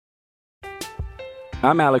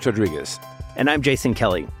I'm Alex Rodriguez. And I'm Jason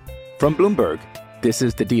Kelly. From Bloomberg, this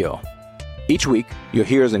is The Deal. Each week, you'll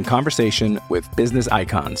hear us in conversation with business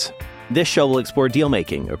icons. This show will explore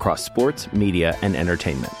deal-making across sports, media, and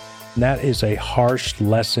entertainment. That is a harsh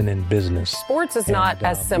lesson in business. Sports is not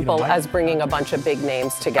as simple as bringing a bunch of big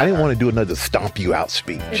names together. I didn't want to do another stomp you out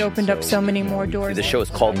speech. It opened up so many more doors. The show is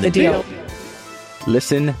called The Deal.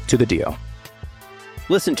 Listen to The Deal.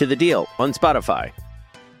 Listen to The Deal on Spotify.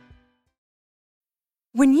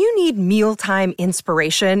 When you need mealtime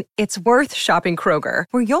inspiration, it's worth shopping Kroger,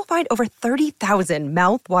 where you'll find over 30,000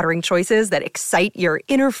 mouth-watering choices that excite your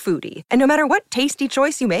inner foodie. And no matter what tasty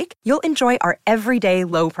choice you make, you'll enjoy our everyday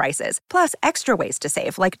low prices, plus extra ways to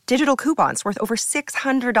save, like digital coupons worth over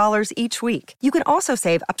 $600 each week. You can also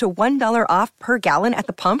save up to $1 off per gallon at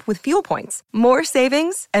the pump with fuel points. More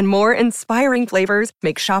savings and more inspiring flavors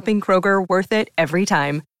make shopping Kroger worth it every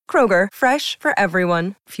time. Kroger, fresh for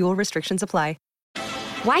everyone. Fuel restrictions apply.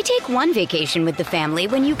 Why take one vacation with the family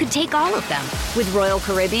when you could take all of them? With Royal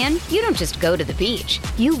Caribbean, you don't just go to the beach.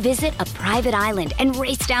 You visit a private island and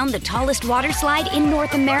race down the tallest water slide in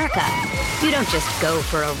North America. You don't just go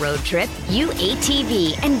for a road trip. You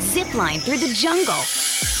ATV and zip line through the jungle.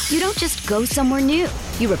 You don't just go somewhere new.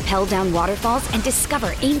 You rappel down waterfalls and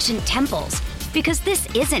discover ancient temples. Because this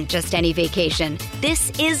isn't just any vacation.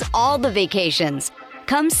 This is all the vacations.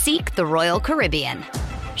 Come seek the Royal Caribbean.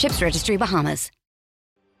 Ships Registry, Bahamas.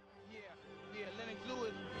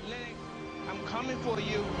 For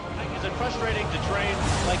you. Is it frustrating to train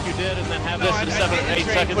like you did and then have this in 7 or 8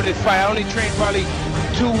 seconds? For this fight, I only trained probably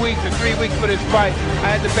 2 weeks or 3 weeks for this fight.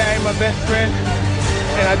 I had to bury my best friend,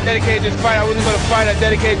 and I dedicated this fight. I wasn't going to fight. I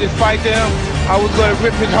dedicated this fight to him. I was going to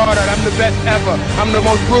rip his heart out. I'm the best ever. I'm the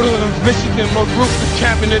most brutal and vicious and most ruthless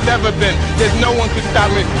champion there's ever been. There's no one can stop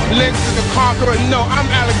me. Lynch is the conqueror. No, I'm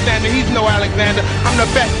Alexander. He's no Alexander. I'm the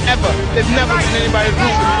best ever. There's never been anybody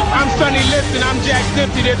ruthless. I'm Sonny Liston. I'm Jack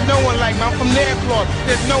Dempsey. There's no one like me. I'm from their cloth.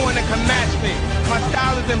 There's no one that can match me. My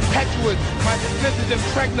style is impetuous. My defense is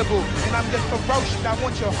impregnable. And I'm just ferocious. I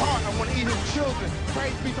want your heart. I want to eat your children.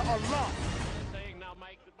 Praise be to Allah.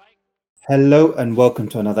 Hello and welcome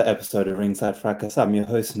to another episode of Ringside Fracas. I'm your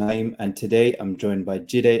host Naeem, and today I'm joined by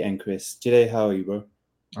Jide and Chris. Jide, how are you, bro?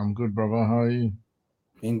 I'm good, brother. How are you?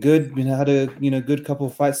 Been good. We had a good couple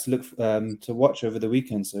of fights to look to watch over the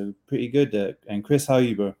weekend, so pretty good. And Chris, how are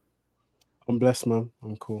you, bro? I'm blessed, man.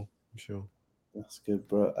 I'm cool. I'm sure. That's good,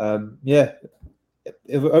 bro. Over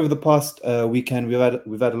the past weekend,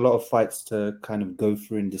 we've had a lot of fights to kind of go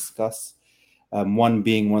through and discuss. One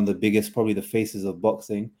being one of the biggest, probably the faces of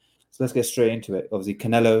boxing. So let's get straight into it. Obviously,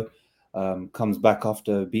 Canelo comes back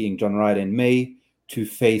after beating John Ryder in May to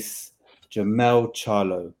face Jermell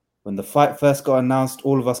Charlo. When the fight first got announced,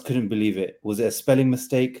 all of us couldn't believe it. Was it a spelling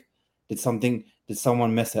mistake? Did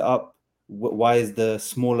someone mess it up? Why is the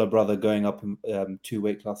smaller brother going up 2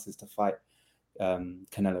 weight classes to fight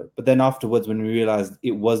Canelo? But then afterwards, when we realized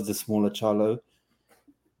it was the smaller Charlo,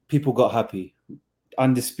 people got happy.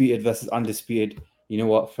 Undisputed versus undisputed. You know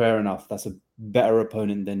what? Fair enough. That's a better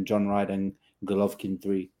opponent than John Ryder and Golovkin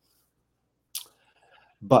 3.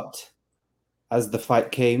 But as the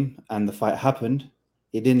fight came and the fight happened,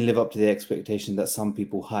 it didn't live up to the expectation that some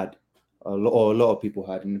people had, or a lot of people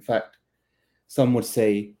had. And in fact, some would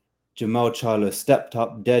say Jermell Charlo stepped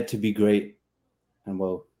up, dared to be great, and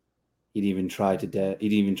well, he didn't even try to dare. He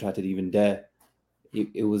didn't even try to even dare.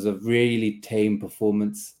 It was a really tame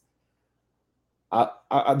performance.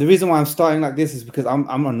 The reason why I'm starting like this is because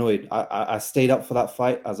I'm annoyed. I stayed up for that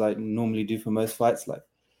fight as I normally do for most fights.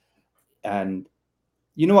 And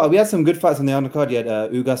you know what? We had some good fights on the undercard. You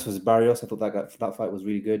had Ugas versus Barrios. I thought that fight was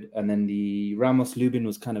really good. And then the Ramos Lubin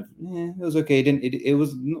was kind of it was okay. It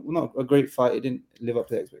was not a great fight. It didn't live up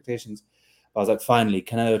to the expectations. But I was like, finally,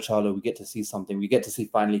 Canelo Charlo. We get to see something. We get to see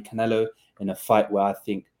finally Canelo in a fight where I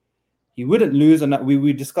think he wouldn't lose, and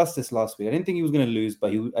we discussed this last week. I didn't think he was going to lose,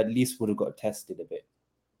 but he at least would have got tested a bit.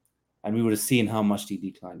 And we would have seen how much he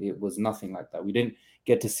declined. It was nothing like that. We didn't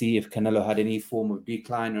get to see if Canelo had any form of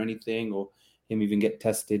decline or anything, or him even get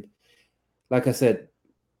tested. Like I said,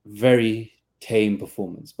 very tame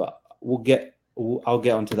performance, but I'll get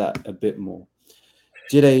onto that a bit more.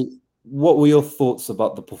 Jide, what were your thoughts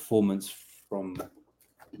about the performance from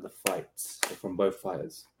the fights, from both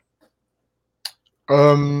fighters?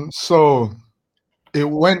 So it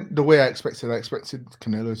went the way I expected. I expected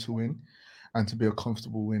Canelo to win and to be a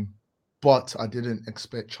comfortable win. But I didn't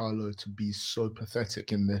expect Charlo to be so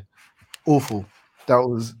pathetic in there. Awful. That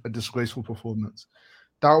was a disgraceful performance.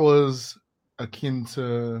 That was akin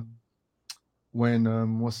to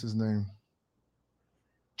when, what's his name?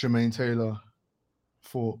 Jermaine Taylor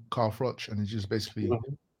fought Carl Froch, and he just basically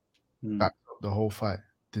backed up. the whole fight.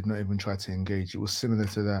 Did not even try to engage. It was similar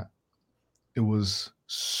to that. It was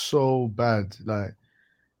so bad. Like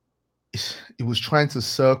it was trying to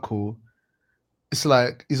circle. It's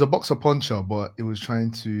like he's a boxer puncher, but it was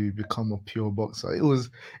trying to become a pure boxer.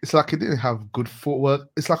 It's like he didn't have good footwork.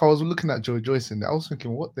 It's like I was looking at Joe Joyce in there. I was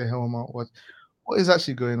thinking, what the hell am I? What is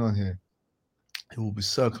actually going on here? He will be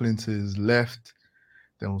circling to his left,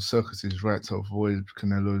 then will circle to his right to avoid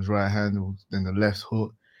Canelo's right hand, then the left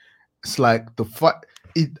hook. It's like the fight.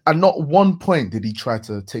 At not one point did he try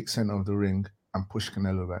to take center of the ring and push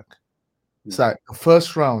Canelo back. It's like the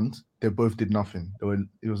first round, they both did nothing. They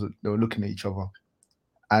were looking at each other.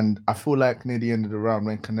 And I feel like near the end of the round,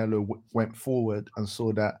 when Canelo went forward and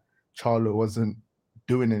saw that Charlo wasn't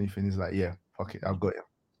doing anything, he's like, yeah, fuck it, I've got him.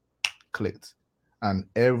 Clicked. And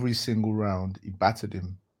every single round, he battered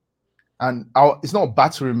him. And it's not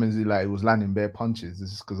battering him as he was landing bare punches.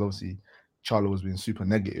 It's just because obviously Charlo was being super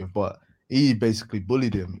negative, but he basically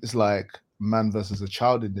bullied him. It's like man versus a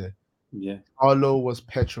child in there. Yeah. Charlo was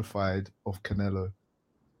petrified of Canelo.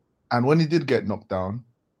 And when he did get knocked down,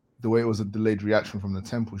 the way it was a delayed reaction from the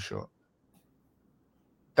temple shot,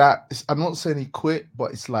 I'm not saying he quit,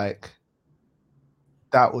 but it's like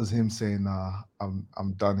that was him saying, nah,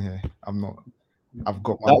 I'm done here. I've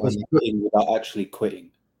got my money. That was quitting without actually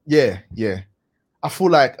quitting. Yeah. I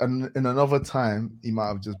feel like in another time, he might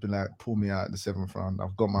have just been like, pull me out at the 7th round.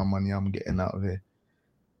 I've got my money. I'm getting out of here.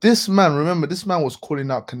 This man was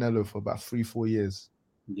calling out Canelo for about 3-4 years.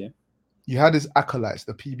 Yeah. You had his acolytes,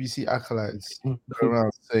 the PBC acolytes,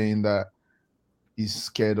 around saying that he's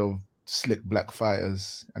scared of slick black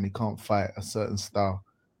fighters and he can't fight a certain style.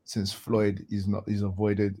 Since Floyd, he's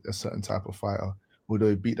avoided a certain type of fighter, although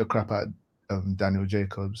he beat the crap out of Daniel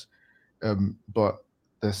Jacobs. But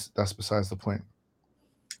that's besides the point.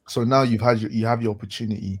 So now you have your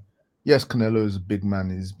opportunity. Yes, Canelo is a big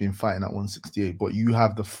man. He's been fighting at 168, but you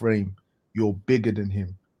have the frame. You're bigger than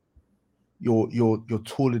him. You're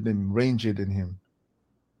taller than him, rangier than him.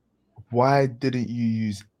 Why didn't you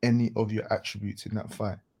use any of your attributes in that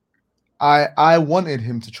fight? I wanted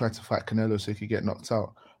him to try to fight Canelo so he could get knocked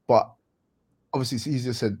out, but obviously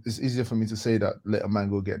it's easier for me to say that let a man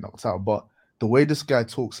go get knocked out. But the way this guy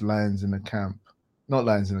talks lions in the camp, not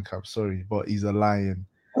lions in the camp, sorry, but he's a lion.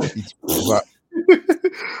 He talks about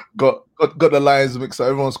got the lions mixed up.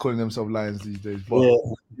 Everyone's calling themselves lions these days, but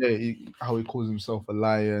how he calls himself a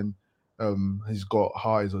lion. He's got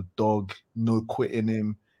heart. He's a dog. No quit in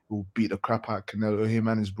him. He'll beat the crap out of Canelo, him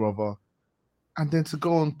and his brother. And then to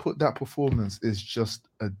go and put that performance is just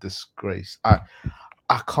a disgrace. I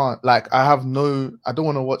can't, I don't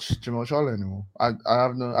want to watch Jamal Charlo anymore. I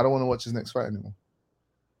don't want to watch his next fight anymore.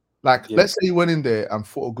 Let's say he went in there and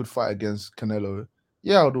fought a good fight against Canelo.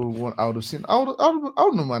 Yeah, I would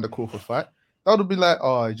have mind the Crawford fight. That would have been like,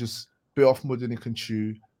 oh, I just bit off more than he can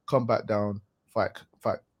chew, come back down, fight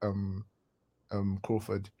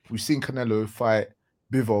Crawford. We've seen Canelo fight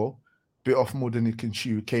Bivol, bit off more than he can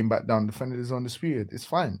chew, came back down, defended his undisputed. It's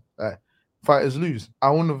fine. Fighters lose. I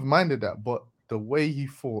wouldn't have minded that, but the way he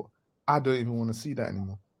fought, I don't even want to see that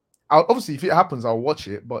anymore. Obviously, if it happens, I'll watch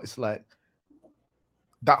it, but it's like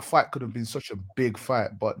that fight could have been such a big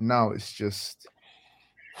fight, but now it's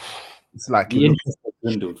like the interest has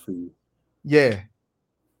dwindled for you. Yeah.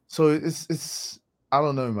 So it's I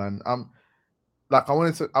don't know, man.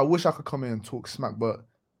 I wish I could come in and talk smack, but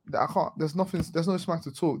I can't. There's no smack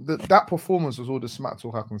to talk. That performance was all the smack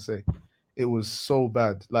talk I can say. It was so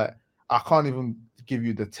bad. I can't even give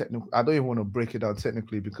you the technical. I don't even want to break it down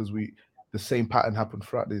technically because the same pattern happened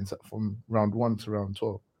throughout from round 1 to round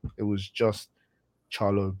 12. It was just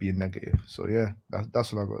Charlo being negative. So yeah,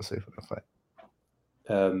 that's what I got to say for that fight.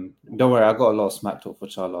 Don't worry, I got a lot of smack talk for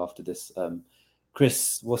Charlo after this.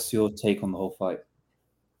 Chris, what's your take on the whole fight?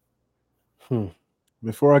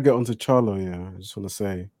 Before I get onto Charlo, I just want to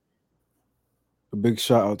say a big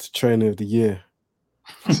shout out to Trainer of the Year.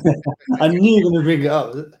 I knew you were going to bring it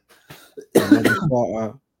up. Another shout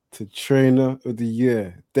out to Trainer of the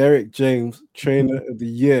Year, Derek James, Trainer of the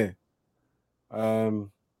Year.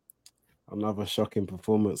 Another shocking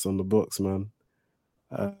performance on the books, man.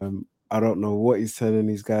 I don't know what he's telling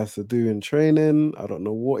these guys to do in training. I don't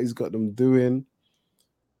know what he's got them doing.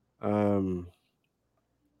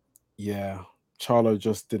 Charlo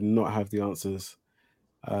just did not have the answers.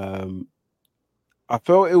 I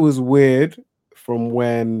felt it was weird from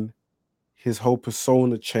when his whole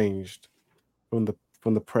persona changed from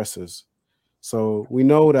the pressers. So we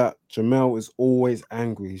know that Jamel is always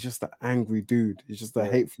angry. He's just an angry dude. He's just a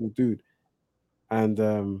hateful dude.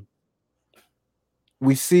 And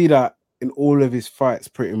we see that in all of his fights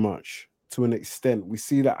pretty much to an extent. We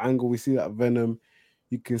see that anger. We see that venom.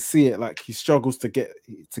 you can see it, like he struggles to get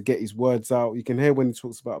his words out. You can hear when he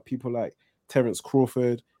talks about people like Terence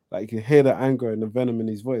Crawford, like you can hear the anger and the venom in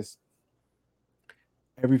his voice.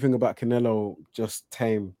 Everything about Canelo just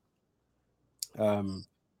tame.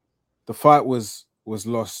 The fight was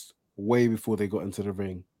lost way before they got into the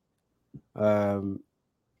ring. I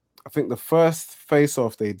think the first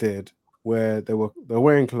face-off they did, where they're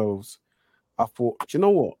wearing clothes, I thought, do you know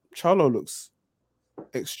what? Charlo looks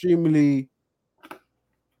extremely,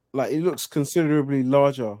 like, he looks considerably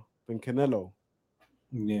larger than Canelo.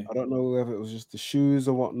 Yeah. I don't know whether it was just the shoes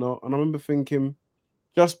or whatnot. And I remember thinking,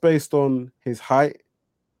 just based on his height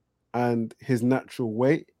and his natural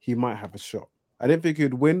weight, he might have a shot. I didn't think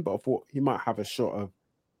he'd win, but I thought he might have a shot of,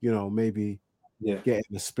 maybe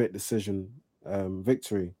getting a split decision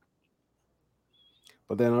victory.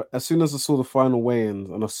 But then as soon as I saw the final weigh-ins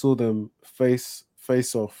and I saw them face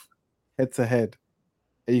off, head to head,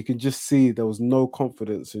 and you could just see there was no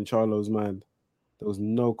confidence in Charlo's mind. There was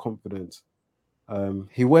no confidence.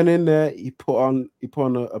 He went in there, he put on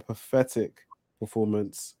a pathetic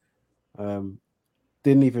performance. Didn't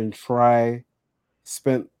even try.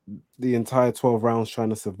 Spent the entire 12 rounds trying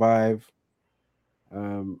to survive.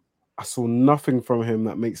 I saw nothing from him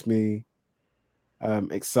that makes me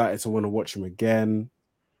excited to want to watch him again.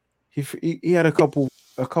 He had a couple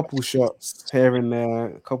shots here and there,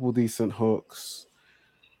 a couple decent hooks.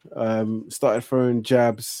 Started throwing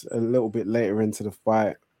jabs a little bit later into the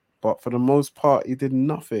fight, but for the most part, he did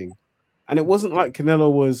nothing. And it wasn't like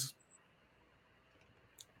Canelo was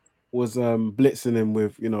blitzing him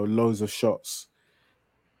with loads of shots.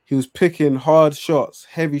 He was picking hard shots,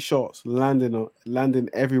 heavy shots, landing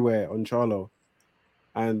everywhere on Charlo,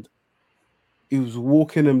 and he was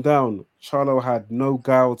walking him down. Charlo had no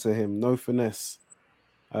guile to him, no finesse.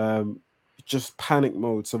 Just panic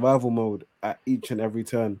mode, survival mode at each and every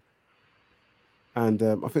turn. And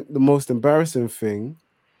I think the most embarrassing thing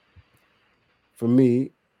for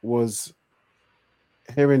me was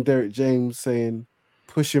hearing Derek James saying,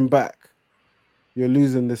 "Push him back. You're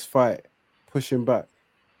losing this fight. Push him back."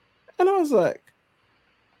 And I was like,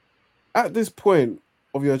 at this point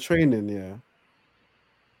of your training,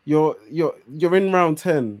 you're in round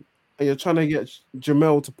 10 and you're trying to get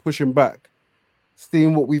Jamel to push him back,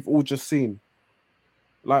 seeing what we've all just seen.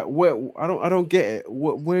 Like, where I don't get it.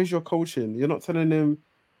 Where's your coaching? You're not telling him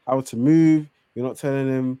how to move. You're not telling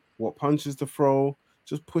him what punches to throw.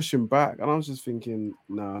 Just push him back. And I was just thinking,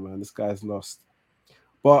 nah, man, this guy's lost.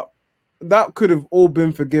 But that could have all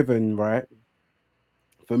been forgiven, right?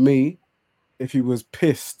 For me, if he was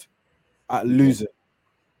pissed at losing.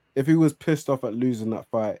 If he was pissed off at losing that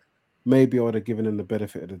fight, maybe I would have given him the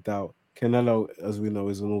benefit of the doubt. Canelo, as we know,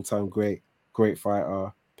 is an all-time great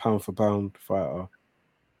fighter, pound for pound fighter.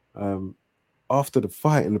 After the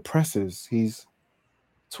fight in the presses, he's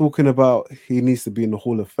talking about he needs to be in the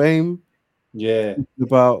Hall of Fame. Yeah.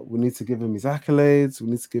 About we need to give him his accolades.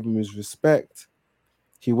 We need to give him his respect.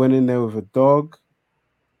 He went in there with a dog.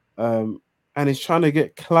 And he's trying to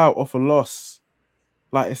get clout off a loss.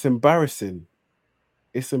 Like, it's embarrassing.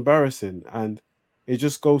 It's embarrassing. And it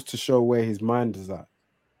just goes to show where his mind is at.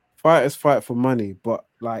 Fighters fight for money, but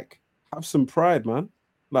like, have some pride, man.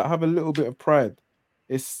 Like, have a little bit of pride.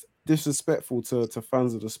 It's disrespectful to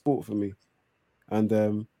fans of the sport for me.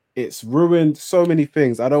 And it's ruined so many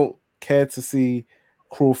things. I don't care to see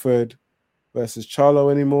Crawford versus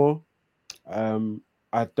Charlo anymore.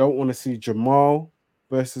 I don't want to see Jamal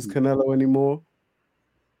versus Canelo anymore.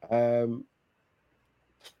 To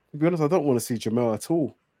be honest, I don't want to see Jamal at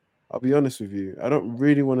all. I'll be honest with you. I don't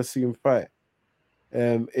really want to see him fight.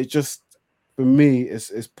 It just, for me,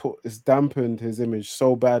 it's dampened his image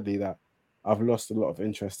so badly that I've lost a lot of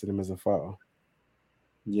interest in him as a fighter.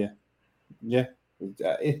 Yeah.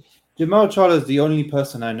 Jamal Charlo is the only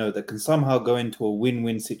person I know that can somehow go into a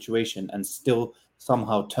win-win situation and still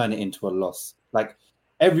somehow turn it into a loss. Like,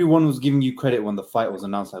 everyone was giving you credit when the fight was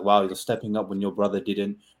announced. Like, wow, you're stepping up when your brother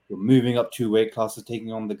didn't. You're moving up 2 weight classes,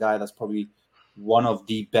 taking on the guy that's probably one of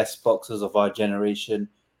the best boxers of our generation.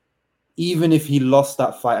 Even if he lost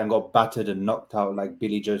that fight and got battered and knocked out like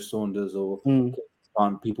Billy Joe Saunders or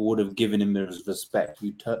people would have given him his respect.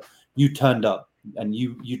 You turned up and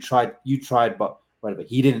you tried, but whatever.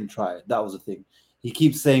 He didn't try it. That was the thing. He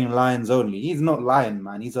keeps saying lions only. He's not lion,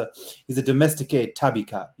 man. He's a domesticated tabby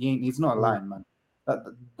cat. He's not a lion, man.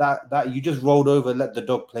 That you just rolled over, let the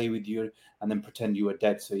dog play with you, and then pretend you were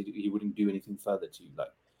dead, so he wouldn't do anything further to you.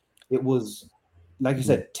 Like, it was, like you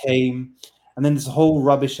said, tame. And then this whole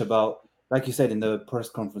rubbish about, like you said in the press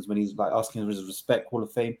conference when he's like asking for his respect, Hall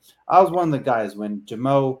of Fame. I was one of the guys when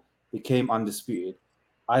Jamal became undisputed.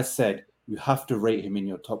 I said, you have to rate him in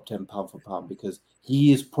your top 10 pound for pound, because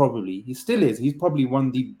he still is, he's probably one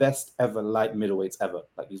of the best ever light middleweights ever.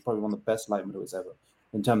 Like, he's probably one of the best light middleweights ever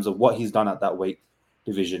in terms of what he's done at that weight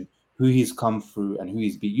division, who he's come through, and who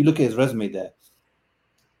he's beat. You look at his resume there,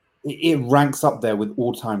 it ranks up there with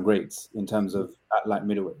all-time greats in terms of at light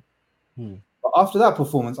middleweight. But after that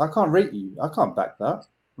performance, I can't rate you. I can't back that.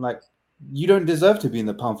 Like, you don't deserve to be in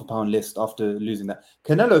the pound for pound list after losing that.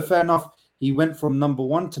 Canelo, fair enough. He went from number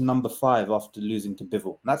 1 to number 5 after losing to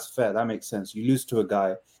Bivol. That's fair. That makes sense. You lose to a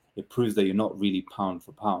guy, it proves that you're not really pound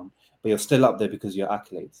for pound, but you're still up there because of your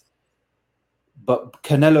accolades. But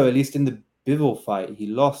Canelo, at least in the Bivol fight, he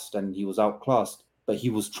lost and he was outclassed, but he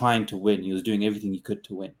was trying to win. He was doing everything he could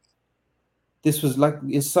to win. This was like,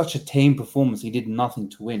 it's such a tame performance. He did nothing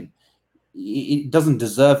to win. It doesn't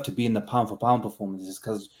deserve to be in the pound for pound performances,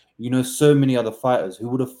 because you know so many other fighters who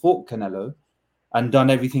would have fought Canelo and done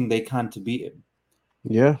everything they can to beat him.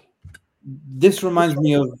 Yeah. This reminds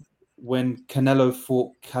me of when Canelo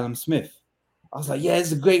fought Callum Smith. I was like, yeah,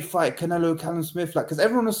 it's a great fight, Canelo, Callum Smith. Like, because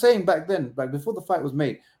everyone was saying back then, like before the fight was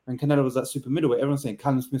made, when Canelo was at super middleweight, everyone was saying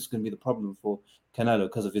Callum Smith's going to be the problem for Canelo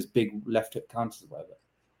because of his big left hook counters or whatever.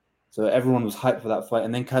 So everyone was hyped for that fight.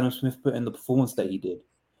 And then Callum Smith put in the performance that he did.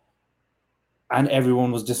 And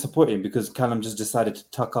everyone was disappointed because Callum just decided to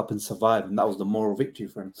tuck up and survive. And that was the moral victory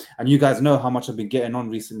for him. And you guys know how much I've been getting on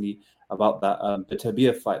recently about that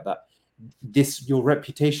Beterbiev fight, that your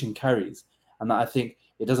reputation carries. And that I think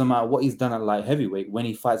it doesn't matter what he's done at light heavyweight, when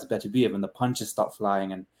he fights Beterbiev and the punches start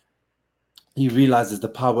flying and he realizes the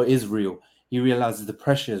power is real. He realizes the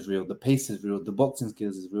pressure is real, the pace is real, the boxing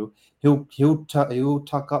skills is real. He'll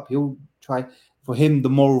tuck up, he'll try. For him, the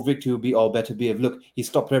moral victory will be, oh, Beterbiev, look, he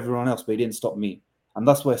stopped everyone else, but he didn't stop me. And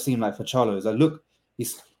that's what it seemed like for Charlo. Is like, look,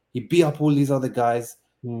 he beat up all these other guys.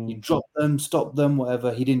 He dropped them, stopped them,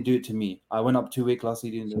 whatever. He didn't do it to me. I went up 2 weight classes.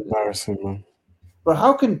 He didn't do it. Embarrassing, man. But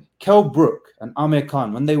how can Kell Brook and Amir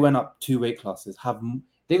Khan, when they went up 2 weight classes,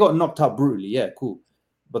 they got knocked out brutally? Yeah, cool.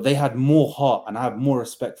 But they had more heart, and I have more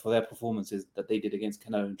respect for their performances that they did against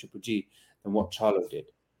Canelo and Triple G than what Charlo did.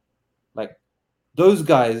 Like, those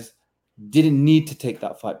guys didn't need to take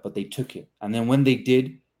that fight, but they took it. And then when they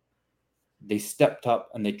did, they stepped up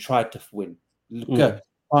and they tried to win.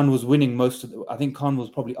 Khan was winning most of I think Khan was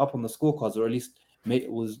probably up on the scorecards, or at least it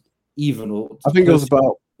was even. Or I think it was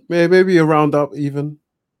about maybe a round up even.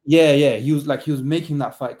 Yeah. He was making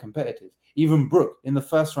that fight competitive. Even Brook in the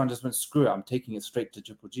first round just went, screw it, I'm taking it straight to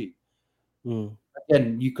Triple G.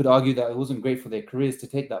 Again, you could argue that it wasn't great for their careers to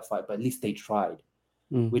take that fight, but at least they tried.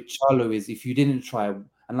 With Charlo is, if you didn't try,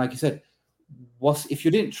 and like you said, if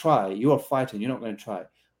you didn't try, you're a fighter and you're not going to try.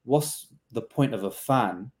 What's the point of a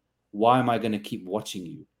fan? Why am I going to keep watching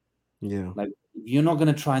you? Yeah. Like, you're not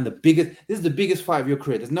going to try in this is the biggest fight of your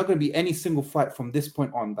career. There's not going to be any single fight from this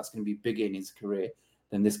point on that's going to be bigger in his career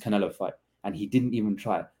than this Canelo fight. And he didn't even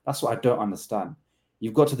try. That's what I don't understand.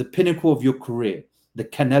 You've got to the pinnacle of your career, the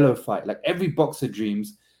Canelo fight. Like, every boxer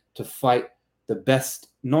dreams to fight the best,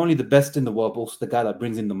 not only the best in the world, but also the guy that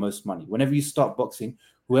brings in the most money. Whenever you start boxing,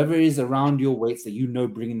 whoever is around your weights that you know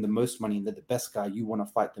bringing the most money and they're the best guy, you want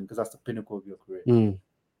to fight them because that's the pinnacle of your career.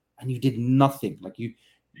 And you did nothing. Like, you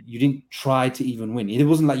didn't try to even win. It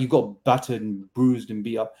wasn't like you got battered and bruised and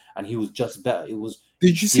beat up and he was just better. It was.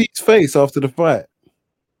 Did you see his face after the fight?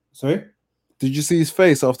 Sorry? Did you see his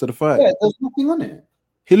face after the fight? Yeah, there's nothing on it.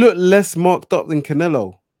 He looked less marked up than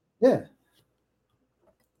Canelo. Yeah.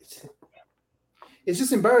 It's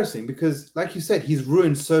just embarrassing because, like you said, he's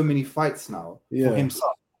ruined so many fights now for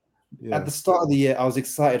himself. Yeah. At the start of the year, I was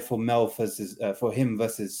excited for for him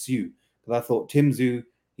versus Sue, because I thought Tim Tszyu,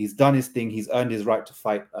 he's done his thing, he's earned his right to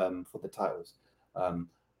fight for the titles.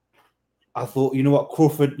 I thought, you know what,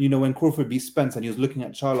 Crawford, when Crawford beat Spence and he was looking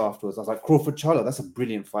at Charlo afterwards, I was like, Crawford-Charlo, that's a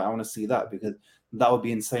brilliant fight. I want to see that, because that would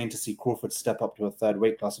be insane to see Crawford step up to a 3rd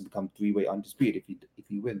weight class and become 3-weight undisputed if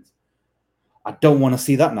he wins. I don't want to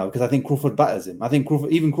see that now, because I think Crawford batters him. I think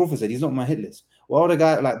Crawford said he's not on my hit list. Why would a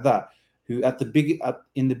guy like that, who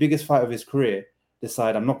in the biggest fight of his career,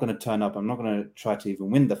 decide I'm not going to turn up, I'm not going to try to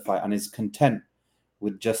even win the fight, and is content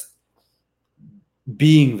with just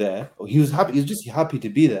being there? Or he was just happy to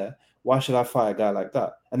be there. Why should I fight a guy like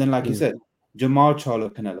that? And then, like you said, Jamal Charlo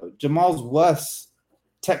Canelo. Jamal's worse,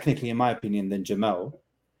 technically, in my opinion, than Jamel,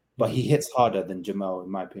 but he hits harder than Jamal, in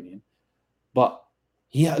my opinion. But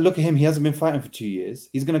look at him. He hasn't been fighting for 2 years.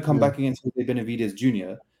 He's going to come back against Jose Benavidez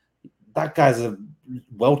Jr. That guy's a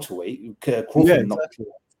welterweight. Crawford knocked him.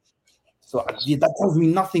 So that tells me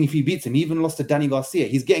nothing if he beats him. He even lost to Danny Garcia.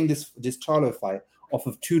 He's getting this Charlo fight off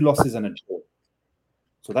of 2 losses and a draw.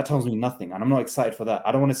 So that tells me nothing, and I'm not excited for that.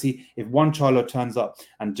 I don't want to see if one Charlo turns up,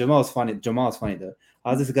 and Jamal's funny though.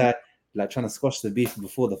 How's this guy like trying to squash the beef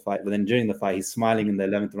before the fight, but then during the fight, he's smiling in the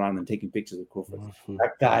 11th round and taking pictures of Crawford.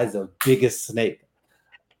 That guy is the biggest snake.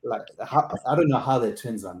 Like, I don't know how they're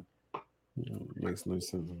twins, man. Makes no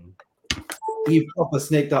sense, man. He proper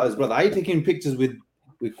snaked out his brother. Are you taking pictures with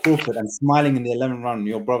Crawford and smiling in the 11th round and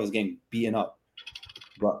your brother's getting beaten up?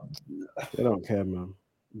 But they don't care, man.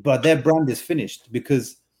 But their brand is finished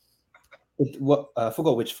because I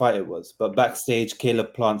forgot which fight it was, but backstage,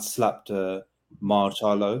 Caleb Plant slapped Mar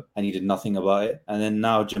Charlo and he did nothing about it. And then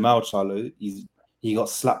now Jamal Charlo, he got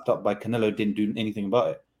slapped up by Canelo, didn't do anything about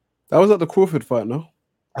it. That was at the Crawford fight, no?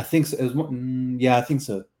 I think so. It was, yeah, I think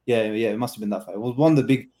so. Yeah, it must have been that fight. It was one of the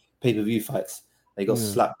big pay-per-view fights. They got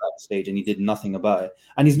slapped backstage and he did nothing about it.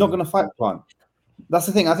 And he's not going to fight Plant. That's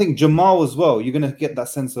the thing. I think Jamal as well, you're going to get that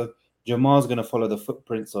sense of Jamal's going to follow the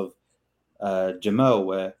footprints of Jamel,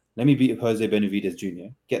 where let me beat Jose Benavidez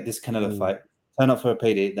Jr., get this Canelo fight, turn up for a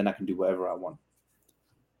payday, then I can do whatever I want.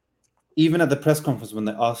 Even at the press conference when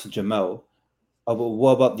they asked Jamel,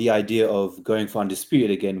 what about the idea of going for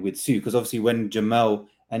undisputed again with Sue? Because obviously when Jamel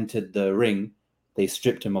entered the ring, they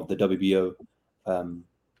stripped him of the WBO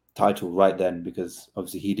title right then because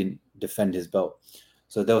obviously he didn't defend his belt.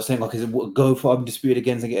 So they were saying, okay, go for undisputed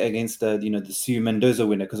against the Sue Mendoza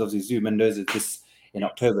winner, because obviously Sue Mendoza is in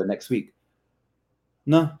October next week.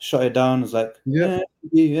 No, shut it down. It was like, yeah.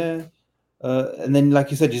 And then,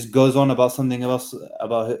 like you said, just goes on about something else,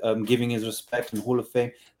 about giving his respect and Hall of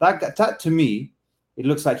Fame. That to me, it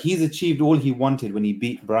looks like he's achieved all he wanted when he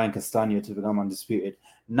beat Brian Castano to become undisputed.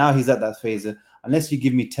 Now he's at that phase. Unless you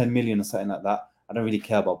give me 10 million or something like that, I don't really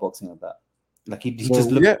care about boxing like that. Like he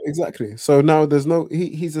just looks. Yeah, exactly. So now there's no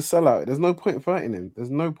he's a sellout. There's no point fighting him.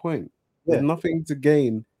 There's no point. There's nothing to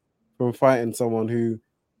gain from fighting someone who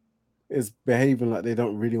is behaving like they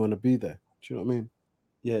don't really want to be there. Do you know what I mean?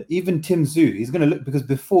 Yeah, even Tim Tszyu, he's going to look, because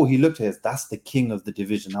before he looked at us, that's the king of the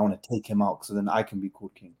division. I want to take him out so then I can be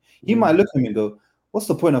called king. He might look at me and go, what's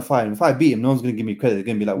the point of fighting? If I beat him, no one's going to give me credit. They're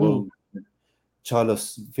going to be like, well,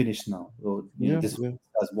 Charlo's finished now. Or this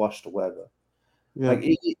guy's washed or whatever. Yeah. Like,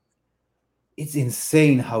 it's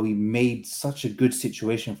insane how he made such a good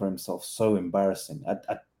situation for himself so embarrassing.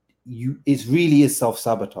 It really is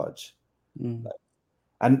self-sabotage. Like,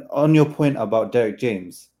 and on your point about Derek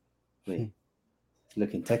James,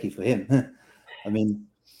 looking techie for him. I mean,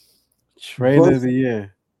 trainer of the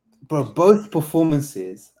year. But both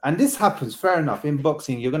performances, and this happens, fair enough. In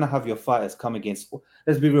boxing, you're going to have your fighters come against,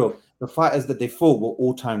 let's be real, the fighters that they fought were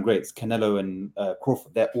all-time greats. Canelo and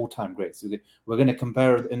Crawford, they're all-time greats. We're going to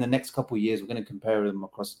compare, in the next couple of years, we're going to compare them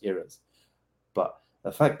across eras. But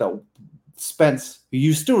the fact that Spence, who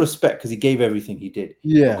you still respect because he gave everything he did.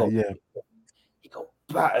 He got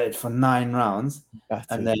battered for 9 rounds.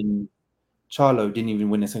 And then Charlo didn't even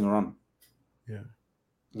win a single round.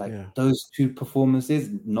 Those two performances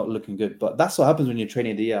not looking good. But that's what happens when you're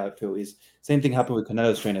training of the year. I feel is same thing happened with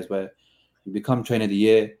Canelo's trainers, where you become trainer of the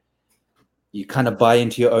year, you kind of buy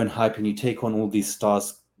into your own hype and you take on all these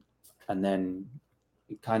stars, and then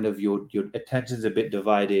kind of your attention's a bit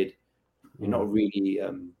divided. You're not really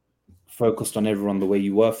focused on everyone the way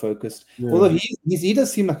you were focused. Although he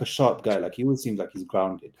does seem like a sharp guy. Like he always seems like he's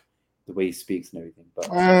grounded, the way he speaks and everything.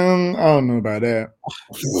 But I don't know about that.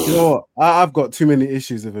 You know what? I've got too many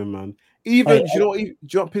issues with him, man. Even do you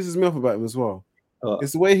know what pisses me off about him as well?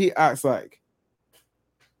 It's the way he acts like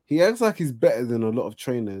he's better than a lot of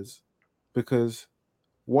trainers. Because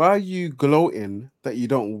why are you gloating that you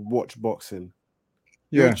don't watch boxing?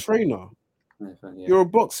 You're a trainer. You're a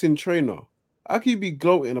boxing trainer. How can you be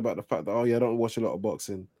gloating about the fact that I don't watch a lot of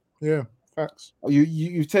boxing? Yeah, facts.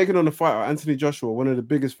 You've taken on a fighter, Anthony Joshua, one of the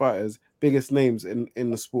biggest fighters, biggest names in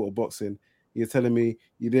the sport of boxing. You're telling me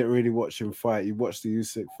you didn't really watch him fight. You watched the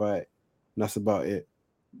Usyk fight, and that's about it.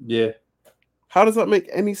 Yeah. How does that make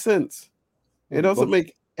any sense? It doesn't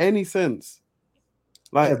make any sense.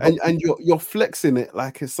 Like, and you're flexing it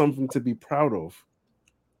like it's something to be proud of.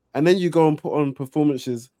 And then you go and put on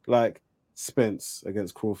performances like Spence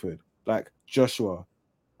against Crawford, like Joshua,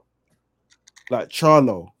 like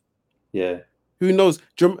Charlo. Yeah. Who knows?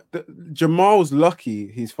 Jamal's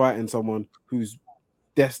lucky he's fighting someone who's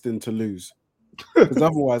destined to lose. Because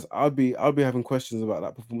otherwise, I'll be having questions about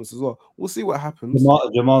that performance as well. We'll see what happens.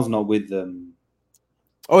 Jamal's not with them.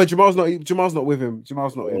 Oh, Jamal's not with him.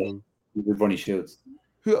 Jamal's not with him. With Ronnie Shields.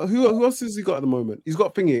 Who else has he got at the moment? He's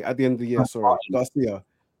got Thingy at the end of the year. Sorry, Garcia.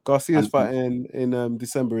 Garcia's fighting in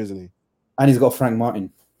December, isn't he? And he's got Frank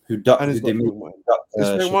Martin, who ducked. Is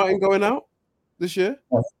Frank Martin going out this year?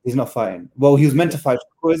 No, he's not fighting. Well, he was meant to fight,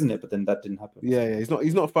 isn't it? But then that didn't happen. Yeah.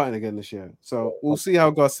 He's not fighting again this year. So we'll see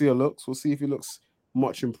how Garcia looks. We'll see if he looks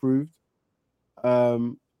much improved.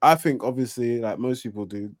 I think obviously, like most people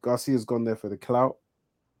do, Garcia's gone there for the clout.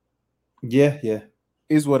 Yeah.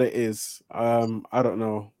 Is what it is. I don't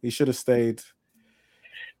know. He should have stayed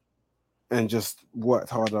and just worked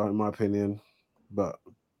harder, in my opinion. But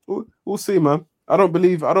we'll see, man. I don't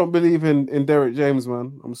believe in Derek James,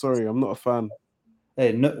 man. I'm sorry, I'm not a fan.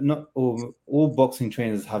 Hey, not all boxing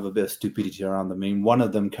trainers have a bit of stupidity around them. I mean, one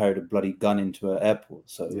of them carried a bloody gun into an airport.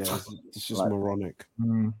 So yeah, it's just like, moronic.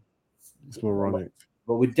 Mm. It's moronic.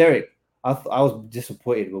 But with Derek, I was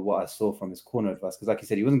disappointed with what I saw from his corner advice because, like you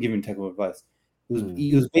said, he wasn't giving technical advice.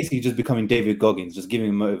 He was basically just becoming David Goggins, just giving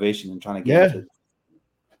him motivation and trying to get him to,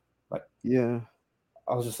 like. Yeah,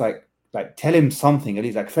 I was just like tell him something at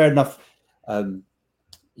least. Like, fair enough.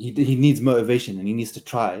 He needs motivation and he needs to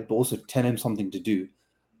try, but also tell him something to do.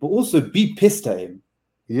 But also be pissed at him.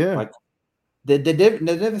 Yeah. Like they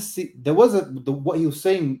never see. There was what he was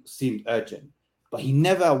saying seemed urgent, but he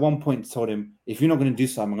never at one point told him, if you're not going to do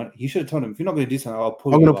something, he should have told him, if you're not going to do something, I'm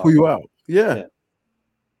going to pull you out. Yeah.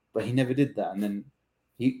 But he never did that. And then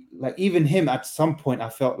even him at some point, I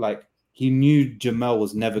felt like he knew Jamel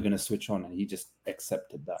was never going to switch on, and he just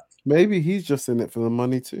accepted that. Maybe he's just in it for the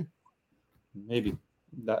money too. Maybe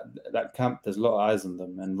that camp, there's a lot of eyes on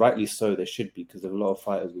them, and rightly so. They should be, because there are a lot of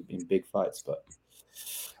fighters in big fights. But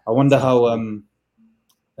I wonder how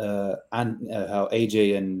how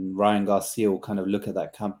AJ and Ryan Garcia will kind of look at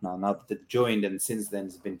that camp now that they've joined, and since then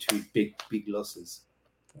there's been two big losses.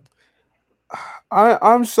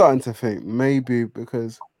 I'm starting to think maybe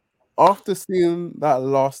because after seeing that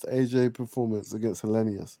last AJ performance against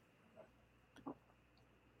Hellenius,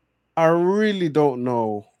 I really don't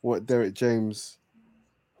know what Derek James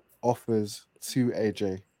offers to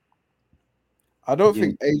AJ. I don't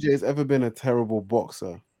think AJ has ever been a terrible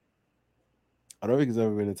boxer.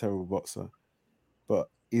 But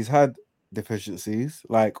he's had deficiencies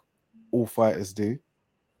like all fighters do.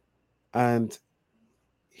 And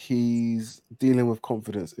he's dealing with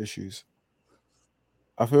confidence issues.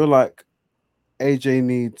 I feel like AJ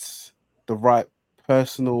needs the right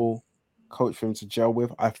personal coach for him to gel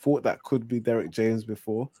with. I thought that could be Derek James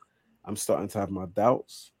before. I'm starting to have my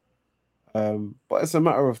doubts. But it's a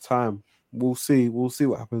matter of time. We'll see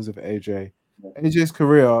what happens with AJ. AJ's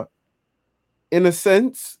career, in a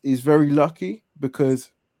sense, he's very lucky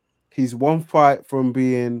because he's one fight from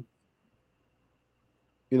being,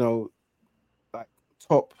 like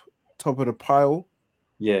top of the pile.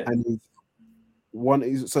 Yeah. And he's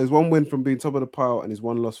one win from being top of the pile, and he's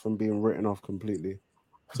one loss from being written off completely.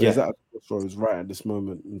 So he's at a crossroads right at this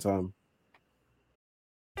moment in time.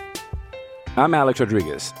 I'm Alex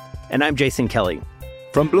Rodriguez. And I'm Jason Kelly.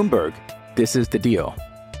 From Bloomberg, this is The Deal.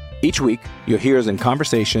 Each week, you'll hear us in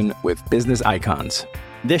conversation with business icons.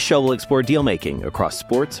 This show will explore deal-making across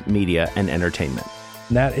sports, media, and entertainment.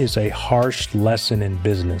 That is a harsh lesson in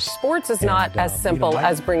business. Sports is not as simple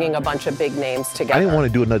as bringing a bunch of big names together. I didn't want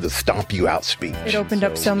to do another stomp you out speech. It opened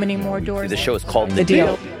up so many more doors. The show is called The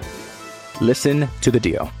Deal. Listen to The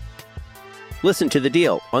Deal. Listen to The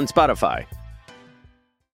Deal on Spotify.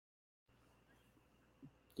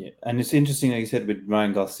 Yeah, and it's interesting, like you said, with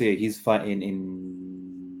Ryan Garcia, he's fighting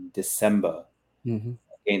in December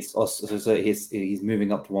against Oscar. So he's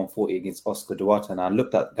moving up to 140 against Oscar Duarte. And I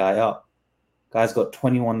looked that guy up. Guy's got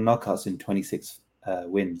 21 knockouts in 26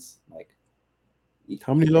 wins. Like,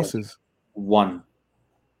 how many losses? One.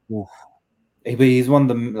 Oof. But he's one of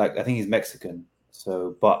them. Like, I think he's Mexican.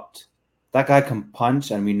 So, but that guy can punch,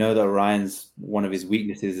 and we know that Ryan's one of his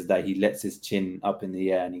weaknesses is that he lets his chin up in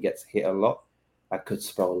the air and he gets hit a lot. That could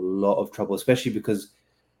spell a lot of trouble, especially because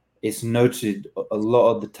it's noted a lot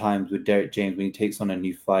of the times with Derek James when he takes on a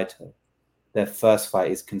new fighter, their first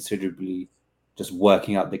fight is considerably just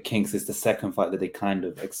working out the kinks. It's the second fight that they kind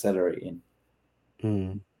of accelerate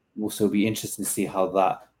in. Also, be interesting to see how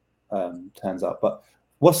that turns out. But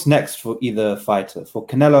what's next for either fighter? For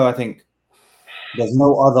Canelo, I think there's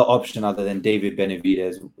no other option other than David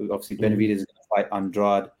Benavidez. Obviously, Benavidez is going to fight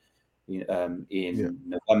Andrade in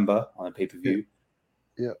November on a pay-per-view.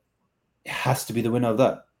 Yeah. It has to be the winner of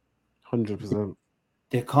that. 100%.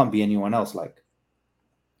 There can't be anyone else. Like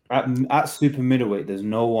at super middleweight, there's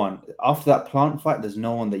no one. After that Plant fight, there's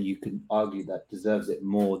no one that you can argue that deserves it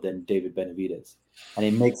more than David Benavidez. And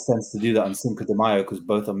it makes sense to do that on Cinco de Mayo because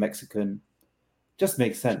both are Mexican. Just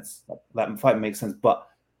makes sense. That fight makes sense. But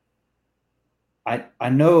I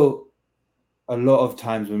know a lot of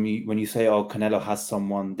times when you say, oh, Canelo has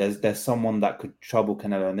someone, there's someone that could trouble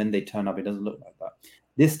Canelo, and then they turn up, it doesn't look like that.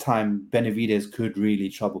 This time, Benavidez could really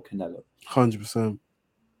trouble Canelo. 100%.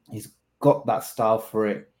 He's got that style for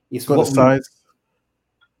it. It's got the size.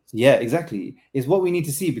 Yeah, exactly. It's what we need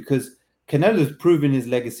to see because Canelo's proven his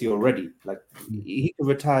legacy already. Like he could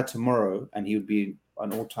retire tomorrow and he would be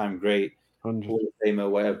an all-time great, Hall of Famer,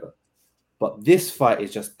 whatever. But this fight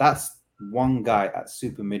is just that's one guy at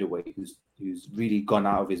super middleweight who's really gone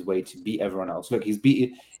out of his way to beat everyone else. Look, if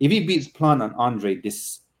he beats Plant and Andre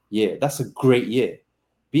this year, that's a great year.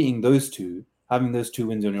 Beating those two, having those two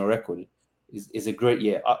wins on your record is a great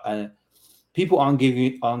year. People aren't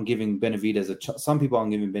giving Benavidez some people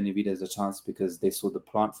aren't giving Benavidez a chance because they saw the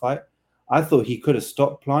Plant fight. I thought he could have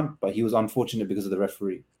stopped Plant, but he was unfortunate because of the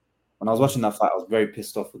referee. When I was watching that fight, I was very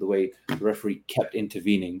pissed off with the way the referee kept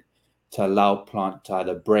intervening to allow Plant to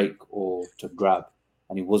either break or to grab,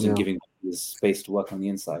 and he wasn't giving his space to work on the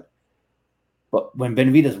inside. But when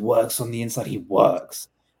Benavidez works on the inside, he works,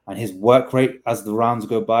 and his work rate as the rounds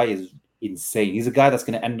go by is insane. He's a guy that's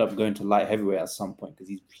going to end up going to light heavyweight at some point because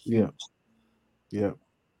he's huge. Yeah.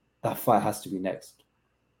 That fight has to be next.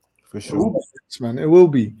 For sure. Man, it will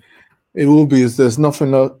be. It will be. There's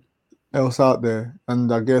nothing else out there.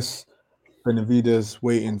 And I guess Benavidez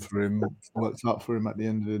waiting for him works out for him at the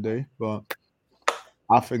end of the day. But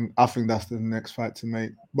I think that's the next fight to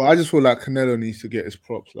make. But I just feel like Canelo needs to get his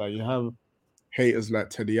props. Like, you have haters like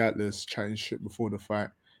Teddy Atlas chatting shit before the fight,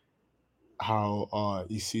 how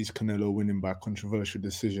he sees Canelo winning by controversial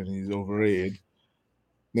decision. He's overrated.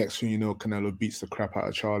 Next thing you know, Canelo beats the crap out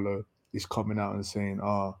of Charlo. He's coming out and saying,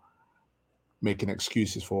 making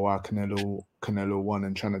excuses for why Canelo won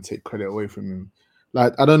and trying to take credit away from him.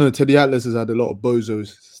 Like, I don't know, Teddy Atlas has had a lot of bozo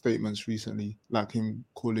statements recently, like him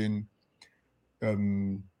calling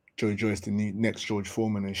Joe Joyce the next George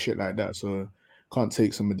Foreman and shit like that. So can't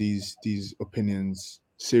take some of these opinions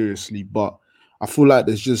seriously. But I feel like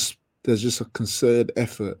there's just a concerted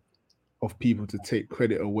effort of people to take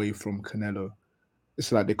credit away from Canelo.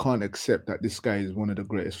 It's like they can't accept that this guy is one of the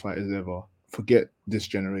greatest fighters ever. Forget this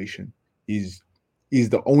generation. He's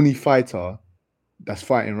the only fighter that's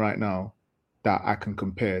fighting right now that I can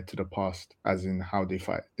compare to the past, as in how they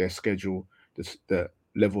fight, their schedule, the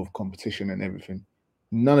level of competition and everything.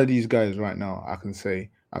 None of these guys right now I can say,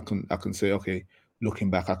 okay, looking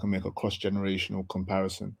back, I can make a cross-generational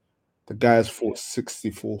comparison. The guy has fought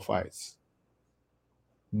 64 fights.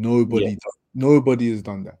 Nobody has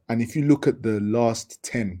done that. And if you look at the last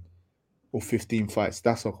 10 or 15 fights,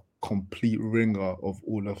 that's a complete ringer of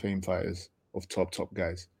Hall of Fame fighters, of top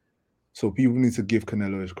guys. So people need to give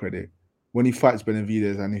Canelo his credit. When he fights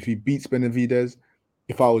Benavidez, and if he beats Benavidez,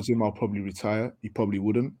 if I was him, I'll probably retire. He probably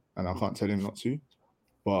wouldn't, and I can't tell him not to.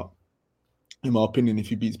 But in my opinion, if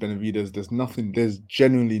he beats Benavidez, there's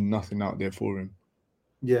genuinely nothing out there for him.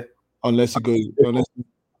 Yeah. Unless he goes,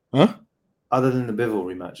 Other than the Bivol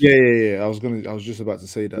rematch. Yeah. I was just about to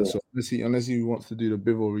say that. Yeah. So unless he wants to do the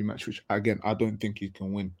Bivol rematch, which again, I don't think he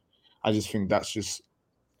can win. I just think that's just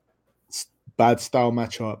bad style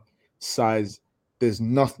matchup, size. There's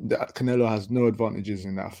nothing that Canelo has no advantages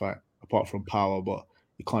in that fight apart from power, but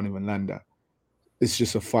he can't even land that. It's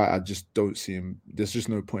just a fight I just don't see him. There's just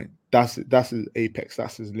no point. That's his apex.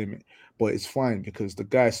 That's his limit. But it's fine because the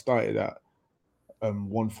guy started at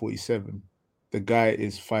 147. The guy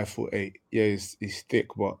is 5'8". Yeah, he's thick,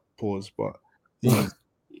 but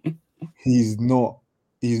he's not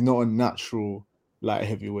a natural light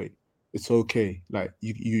heavyweight. It's okay. Like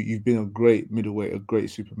you've been a great middleweight, a great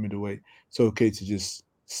super middleweight. It's okay to just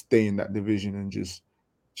stay in that division and just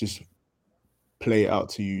play it out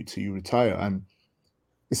to you retire. And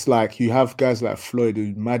it's like you have guys like Floyd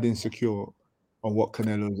who's mad insecure on what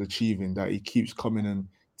Canelo is achieving, that he keeps coming and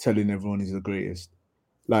telling everyone he's the greatest.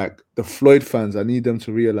 Like the Floyd fans, I need them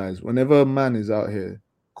to realize whenever a man is out here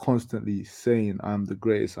constantly saying, I'm the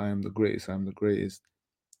greatest, I am the greatest, I'm the greatest,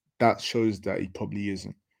 that shows that he probably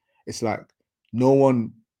isn't. It's like no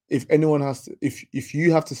one, if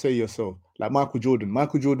you have to say yourself, like Michael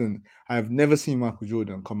Jordan, I have never seen Michael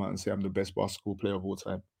Jordan come out and say, I'm the best basketball player of all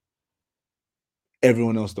time.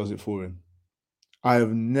 Everyone else does it for him. I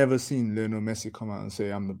have never seen Lionel Messi come out and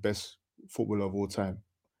say, I'm the best footballer of all time.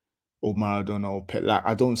 Or Maradona or Pet. Like,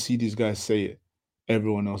 I don't see these guys say it.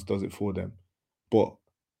 Everyone else does it for them. But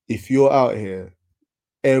if you're out here,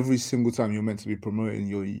 every single time you're meant to be promoting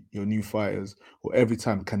your new fighters, or every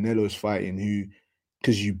time Canelo's fighting who,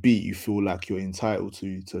 because you feel like you're entitled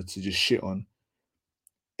to just shit on.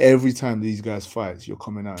 Every time these guys fight, you're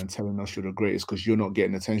coming out and telling us you're the greatest because you're not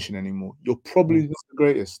getting attention anymore. You're probably not the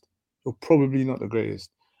greatest. You're probably not the greatest.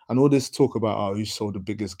 And all this talk about who sold the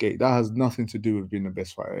biggest gate, that has nothing to do with being the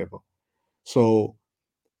best fighter ever. So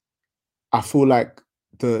I feel like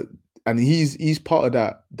he's part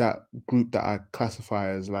of that group that I classify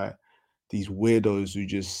as like these weirdos who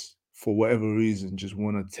just, for whatever reason, just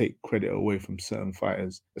want to take credit away from certain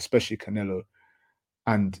fighters, especially Canelo.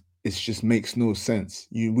 And it just makes no sense.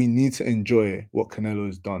 We need to enjoy what Canelo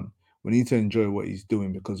has done. We need to enjoy what he's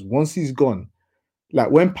doing, because once he's gone, like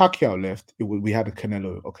when Pacquiao left, we had a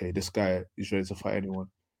Canelo. Okay, this guy is ready to fight anyone.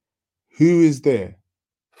 Who is there?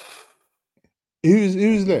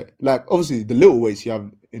 Who's there? Like, obviously, the little weights you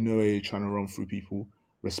have in a way trying to run through people,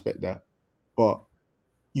 respect that, but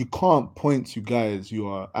you can't point to guys who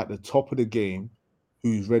are at the top of the game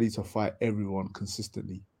who's ready to fight everyone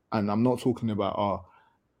consistently. And I'm not talking about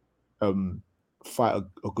fight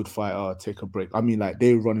a good fighter, take a break. I mean, like,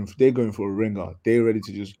 they're going for a ringer. They're ready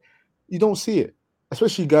to just. You don't see it,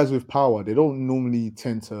 especially guys with power. They don't normally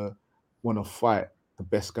tend to want to fight the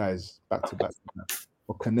best guys back to back.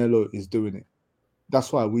 But Canelo is doing it.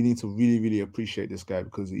 That's why we need to really, really appreciate this guy,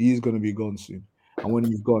 because he's going to be gone soon. And when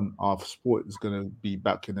he's gone, our sport is going to be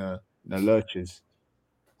back in the lurches.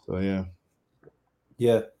 So, yeah.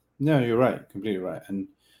 Yeah. No, you're right. Completely right. And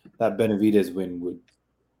that Benavidez win would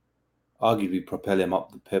arguably propel him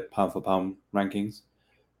up the pound for pound rankings.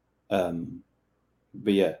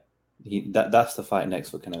 But yeah, that's the fight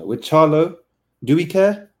next for Canelo. With Charlo, do we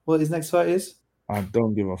care what his next fight is? I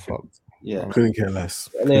don't give a fuck. Yeah. I couldn't care less.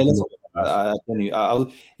 You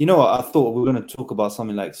know what? I thought we were going to talk about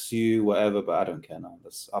something like Sue, whatever, but I don't care now.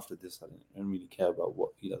 After this, I don't really care about what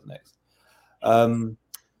he does next.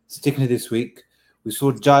 Sticking to this week, we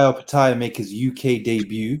saw Jaya Pattaya make his UK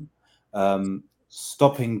debut,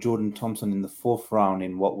 stopping Jordan Thompson in the 4th round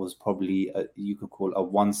in what was probably you could call a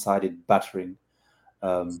one-sided battering,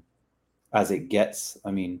 as it gets.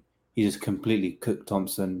 I mean, he just completely cooked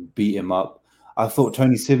Thompson, beat him up. I thought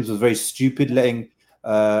Tony Sims was very stupid letting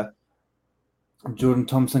Jordan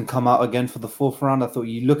Thompson come out again for the 4th round. I thought,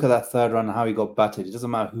 you look at that 3rd round and how he got battered. It doesn't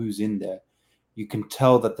matter who's in there. You can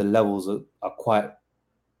tell that the levels are quite.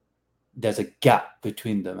 There's a gap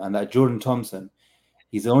between them, and that Jordan Thompson,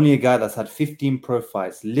 he's only a guy that's had 15 pro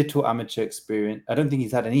fights, little amateur experience. I don't think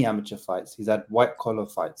he's had any amateur fights. He's had white collar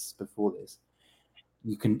fights before this.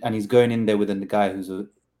 And he's going in there with a guy who's a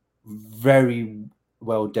very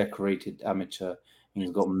well decorated amateur. And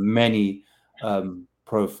he's got many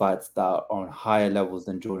pro fights that are on higher levels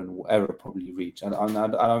than Jordan will ever probably reach. And I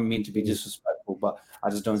don't mean to be disrespectful, but I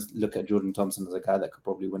just don't look at Jordan Thompson as a guy that could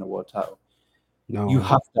probably win a world title. No, you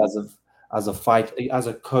have to, as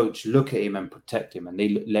a coach, look at him and protect him, and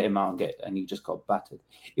they let him out and he just got battered.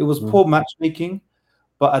 It was poor matchmaking,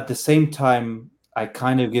 but at the same time, I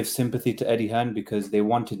kind of give sympathy to Eddie Hearn, because they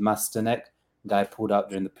wanted Masterneck, guy pulled out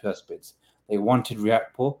during the purse bids. They wanted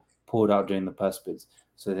Riakpo, pulled out during the purse bids.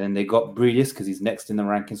 So then they got Breedis because he's next in the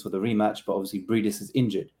rankings for the rematch, but obviously Breedis is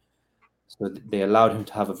injured. So they allowed him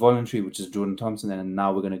to have a voluntary, which is Jordan Thompson, and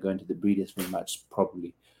now we're going to go into the Breedis rematch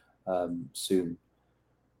probably soon.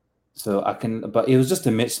 So but it was just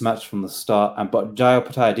a mismatch from the start. But Jaya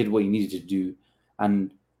Pattaya did what he needed to do,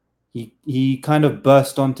 and he kind of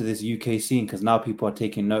burst onto this UK scene because now people are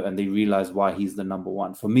taking note and they realize why he's the number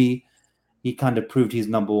one. For me, he kind of proved he's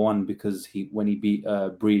number one because when he beat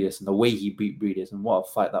Breedis, and the way he beat Breedis, and what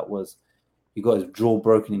a fight that was. He got his jaw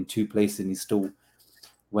broken in 2 places, and he still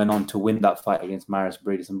went on to win that fight against Marius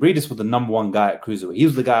Breedis. And Breedis was the number one guy at cruiserweight. He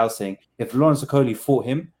was the guy I was saying, if Lawrence Okolie fought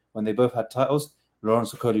him when they both had titles,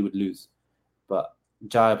 Lawrence Okolie would lose. But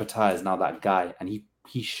Jaya Pattaya is now that guy, and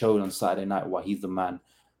he showed on Saturday night why he's the man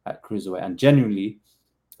at cruiserweight. And genuinely,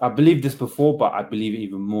 I believed this before, but I believe it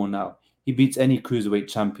even more now. He beats any cruiserweight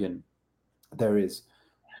champion there is.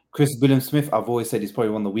 Chris Billam-Smith, I've always said he's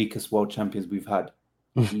probably one of the weakest world champions we've had.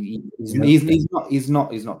 He's not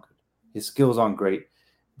good. His skills aren't great.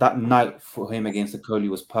 That night for him against Okolie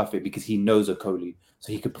was perfect because he knows Okolie,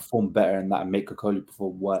 so he could perform better in that and make Okolie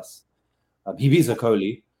perform worse. He beats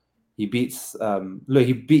Okolie. He beats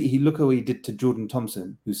look at what he did to Jordan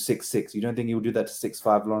Thompson, who's 6'6". You don't think he would do that to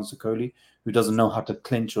 6'5" Lawrence Okolie, who doesn't know how to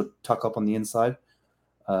clinch or tuck up on the inside?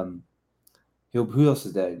 Who else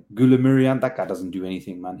is there? Gula Miriam, that guy doesn't do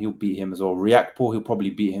anything, man. He'll beat him as well. Riakpo, he'll probably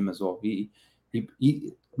beat him as well.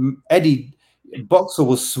 Eddie Boxer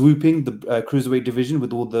was swooping the cruiserweight division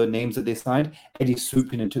with all the names that they signed. Eddie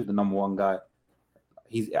swooping and took the number one guy.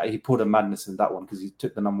 He pulled a madness in that one because he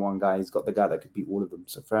took the number one guy. He's got the guy that could beat all of them.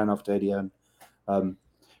 So fair enough to Eddie Hearn.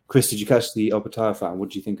 Chris, did you catch the Pattaya fight? What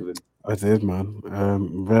did you think of him? I did, man.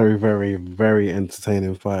 Very, very, very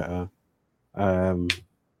entertaining fighter.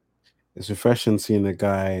 It's refreshing seeing a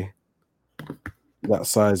guy that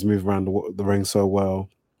size move around the ring so well.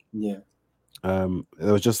 Yeah. There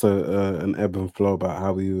was just an ebb and flow about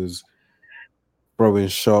how he was throwing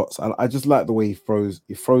shots. I just like the way he throws.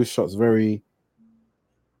 He throws shots very.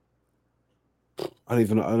 I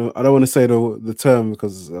don't want to say the term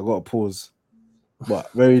because I got to pause,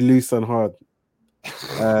 but very loose and hard.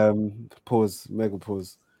 Pause, mega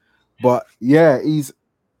pause. But yeah, he's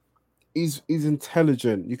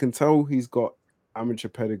intelligent. You can tell he's got amateur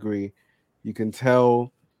pedigree. You can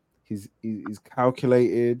tell he's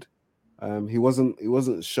calculated. He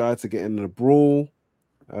wasn't shy to get in a brawl.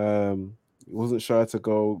 He wasn't shy to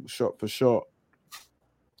go shot for shot.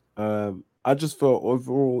 I just felt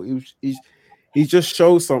overall he just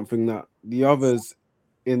shows something that the others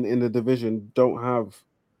in the division don't have,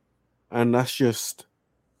 and that's just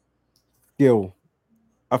skill.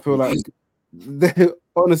 I feel like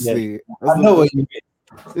honestly, I know what you mean.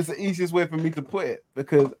 It's the easiest way for me to put it,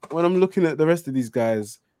 because when I'm looking at the rest of these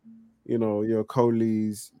guys, you know, your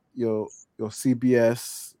Coleys, your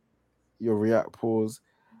CBS, your React Pause,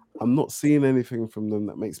 I'm not seeing anything from them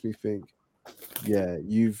that makes me think, yeah,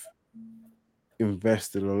 you've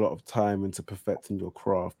invested a lot of time into perfecting your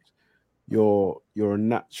craft. You're a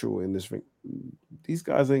natural in this ring. These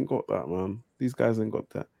guys ain't got that, man. These guys ain't got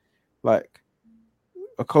that. Like,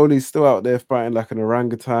 Okoli's still out there fighting like an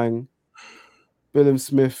orangutan. Billum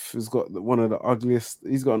Smith has got one of the ugliest.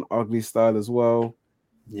 He's got an ugly style as well.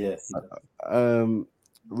 Yeah.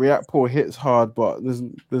 Riakpo hits hard, but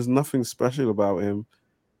there's nothing special about him.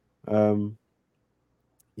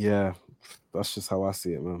 Yeah, that's just how I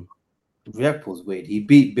see it, man. Riakpo's weird. He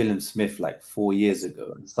beat Billum Smith like 4 years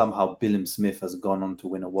ago, and somehow Billum Smith has gone on to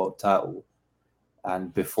win a world title.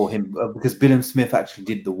 And before him, because Billum Smith actually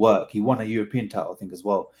did the work, he won a European title, I think, as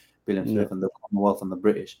well. Billum Smith and the Commonwealth and the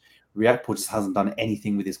British. Riakpo just hasn't done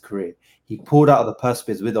anything with his career. He pulled out of the purse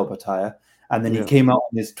bids with Opataya, and then he came out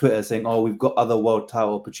on his Twitter saying, "Oh, we've got other world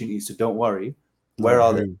title opportunities, so don't worry." Where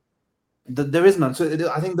are they? There is none. So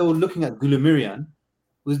I think they were looking at Gulumirian,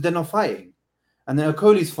 who's they're not fighting. And then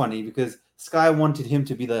Okoli's funny because Sky wanted him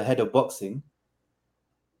to be the head of boxing.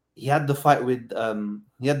 He had the fight with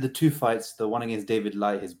he had the two fights, the one against David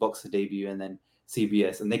Light, his boxer debut, and then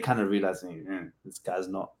CBS, and they kind of realized this guy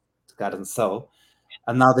doesn't sell.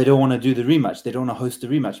 And now they don't want to do the rematch. They don't want to host the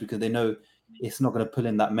rematch because they know it's not going to pull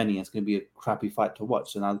in that many. It's going to be a crappy fight to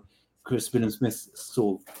watch. So now Chris Billum Smith's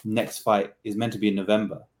next fight is meant to be in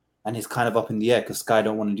November, and he's kind of up in the air because Sky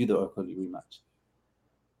don't want to do the Okoli rematch.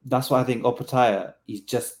 That's why I think Opataya, he's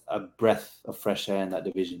just a breath of fresh air in that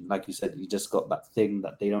division. Like you said, he just got that thing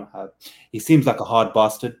that they don't have. He seems like a hard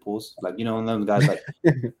bastard, pause. Like, you know, one of those guys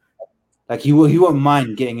like he won't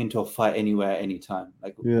mind getting into a fight anywhere, anytime.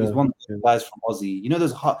 Like he's one of those guys from Aussie. You know,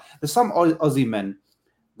 there's some Aussie men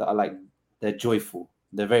that are like, they're joyful.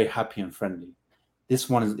 They're very happy and friendly. This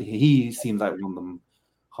one he seems like one of them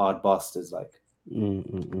hard bastards. Like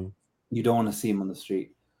you don't want to see him on the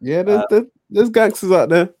street. Yeah, there's gangsters out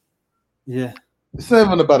there. Yeah. It's not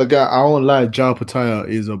even about the guy. I won't lie, Jao Pataya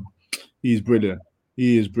he's brilliant.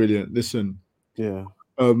 He is brilliant. Listen. Yeah.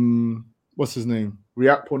 What's his name?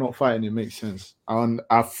 Riakpo not fighting, it makes sense.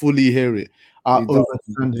 I fully hear it. I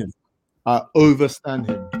overstand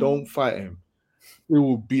him. Don't fight him. He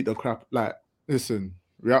will beat the crap. Like, listen,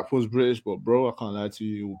 Riakpo's British, but bro, I can't lie to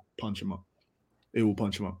you, he will punch him up. It will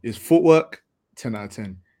punch him up. His footwork, 10 out of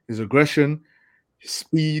 10. His aggression, his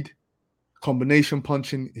speed, combination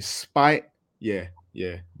punching, his spite,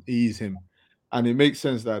 he's him. And it makes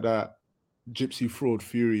sense that Gypsy Fraud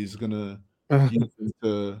Fury is gonna use him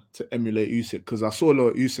to emulate Usyk, because I saw a lot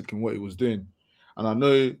of Usyk in what he was doing, and I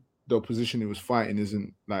know the opposition he was fighting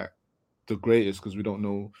isn't like the greatest because we don't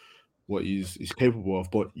know what he's capable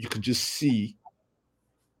of, but you can just see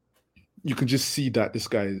that this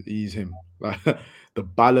guy, he's him. Like the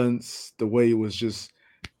balance, the way he was just.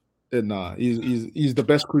 Nah, he's the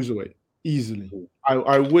best cruiserweight easily.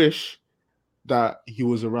 I wish that he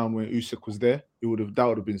was around when Usyk was there. That would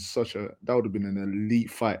have been an elite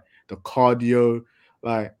fight. The cardio,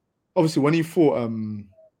 like obviously when he fought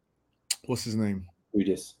what's his name?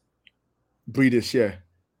 Breedis, yeah.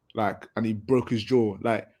 Like, and he broke his jaw.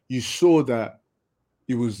 Like, you saw that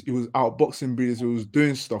he was outboxing Breedis, he was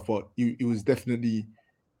doing stuff, but he was definitely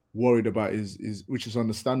worried about his, which is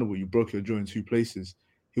understandable. You broke your jaw in two places.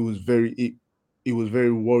 He was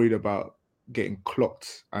very worried about getting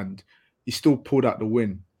clocked, and he still pulled out the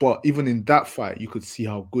win. But even in that fight, you could see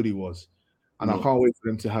how good he was. And I can't wait for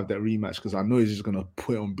them to have that rematch, because I know he's just gonna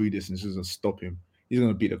put it on Breedis and it's just gonna stop him. He's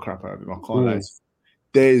gonna beat the crap out of him. I can't lie.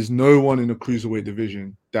 There is no one in the cruiserweight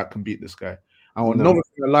division that can beat this guy. And another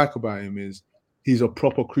thing I like about him is he's a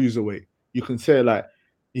proper cruiserweight. You can say, like,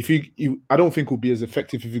 I don't think he'll be as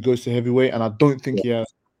effective if he goes to heavyweight, and I don't think he has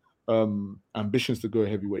ambitions to go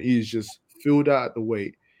heavyweight. He's just filled out at the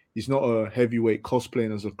weight. He's not a heavyweight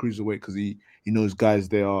cosplaying as a cruiserweight because he knows guys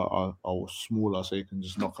there are smaller, so he can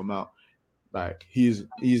just knock them out. Like, he's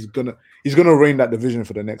gonna reign that division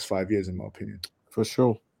for the next 5 years, in my opinion. For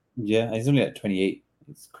sure. Yeah, he's only at 28.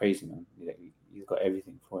 It's crazy, man. He's got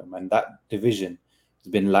everything for him, and that division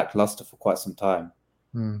has been lackluster for quite some time.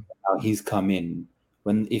 Now he's come in.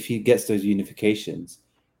 If he gets those unifications,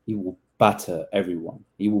 he will batter everyone.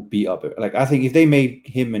 He will beat up. Like, I think if they made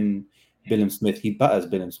him and Billam Smith, he batters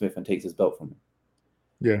Billam Smith and takes his belt from him.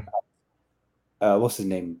 Yeah. What's his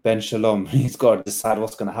name? Ben Shalom. He's got to decide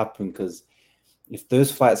what's going to happen, because if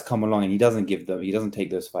those fights come along and he doesn't take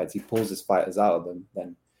those fights, he pulls his fighters out of them,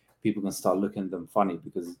 then people can start looking at them funny,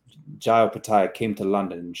 because Jai Pattaya came to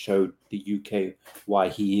London and showed the UK why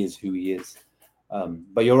he is who he is.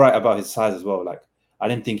 But you're right about his size as well. Like, I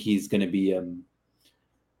didn't think he's going to be.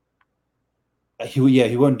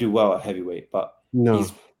 He won't do well at heavyweight, but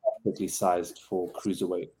he's perfectly sized for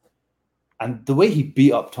cruiserweight. And the way he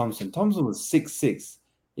beat up Thompson was 6'6".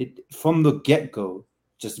 It from the get-go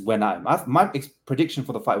just went at him. My prediction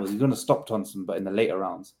for the fight was he's going to stop Thompson, but in the later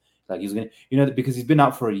rounds, like he's going to, because he's been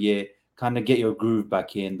out for a year, kind of get your groove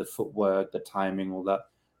back in, the footwork, the timing, all that.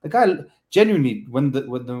 The guy genuinely, when they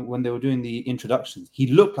were doing the introductions, he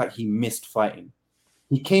looked like he missed fighting.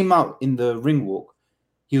 He came out in the ring walk.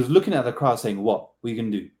 He was looking at the crowd saying, "What are you gonna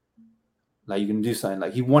do? Like, you're gonna do something."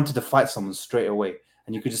 Like, he wanted to fight someone straight away,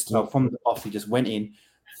 and you could just tell from the off. He just went in,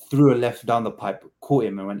 threw a left down the pipe, caught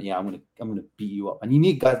him, and went, "Yeah, I'm gonna beat you up." And you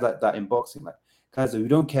need guys like that in boxing, like guys who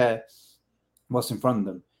don't care what's in front of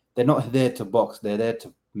them. They're not there to box. They're there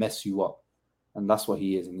to mess you up, and that's what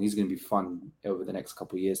he is. And he's gonna be fun over the next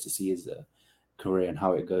couple of years to see his career and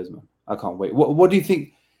how it goes, man. I can't wait. What do you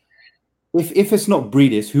think? If it's not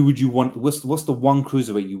Breedis, who would you want? What's the one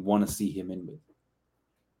cruiserweight you want to see him in with?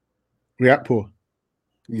 Riakpo.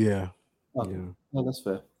 Yeah. Okay. Yeah, that's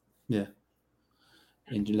fair. Yeah.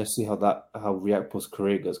 And let's see how Riakpo's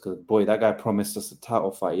career goes, because boy, that guy promised us a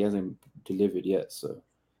title fight. He hasn't delivered yet, so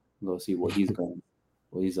we'll see what he's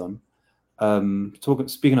on.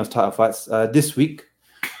 Speaking of title fights, this week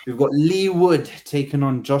we've got Lee Wood taking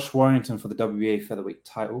on Josh Warrington for the WBA featherweight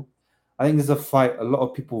title. I think this is a fight a lot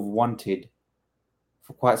of people have wanted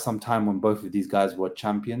for quite some time when both of these guys were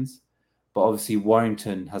champions. But obviously,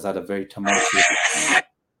 Warrington has had a very tumultuous.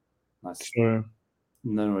 Nice. Sure.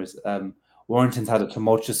 No worries. Warrington's had a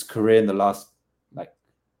tumultuous career in the last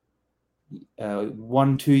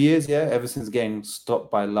 1-2 years, ever since getting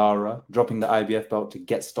stopped by Lara, dropping the IBF belt to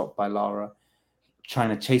get stopped by Lara, trying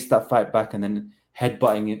to chase that fight back, and then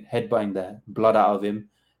headbutting the blood out of him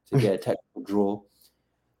to get a technical draw.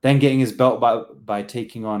 Then getting his belt by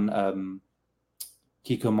taking on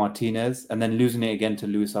Kiko Martinez, and then losing it again to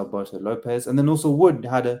Luis Alberto Lopez. And then also Wood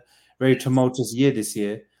had a very tumultuous year this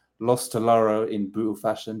year, lost to Lara in brutal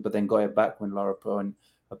fashion, but then got it back when Lara put on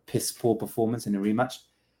a piss-poor performance in a rematch.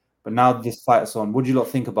 But now this fight is on. What do you lot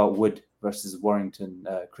think about Wood versus Warrington,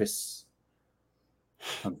 Chris?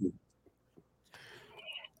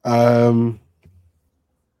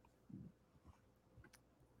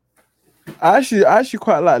 I actually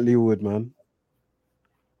quite like Lee Wood, man.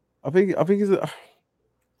 I think he's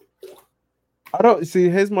I don't see.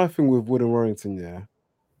 Here's my thing with Wood and Warrington. Yeah,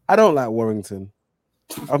 I don't like Warrington.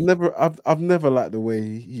 I've never liked the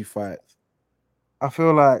way he fights. I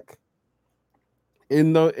feel like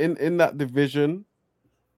in that division.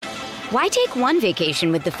 Why take one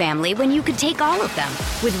vacation with the family when you could take all of them?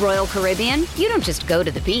 With Royal Caribbean, you don't just go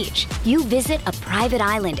to the beach. You visit a private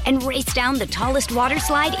island and race down the tallest water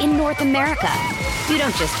slide in North America. You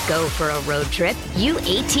don't just go for a road trip. You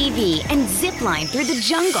ATV and zip line through the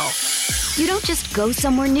jungle. You don't just go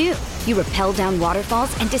somewhere new. You rappel down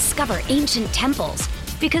waterfalls and discover ancient temples.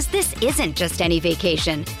 Because this isn't just any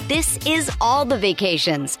vacation. This is all the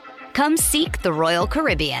vacations. Come seek the Royal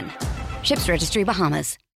Caribbean. Ships Registry,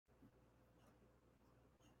 Bahamas.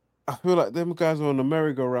 I feel like them guys are on a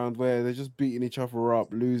merry-go-round where they're just beating each other up,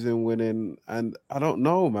 losing, winning, and I don't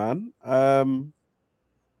know, man. I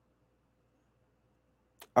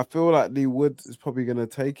feel like Lee Wood is probably going to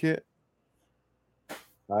take it,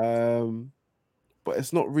 but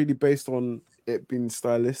it's not really based on it being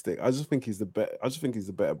stylistic. I just think he's the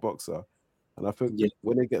better boxer, and I think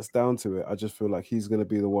when it gets down to it, I just feel like he's going to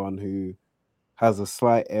be the one who has a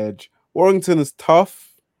slight edge. Warrington is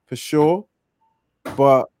tough for sure,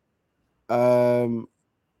 but I'm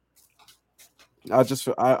just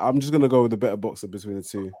gonna go with the better boxer between the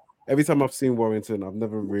two. Every time I've seen Warrington, I've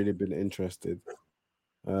never really been interested.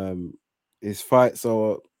 His fights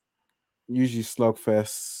are usually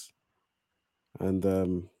slugfests, and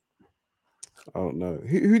I don't know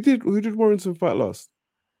who did Warrington fight last.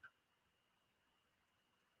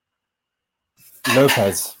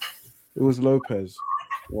 Lopez. It was Lopez.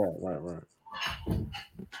 Right.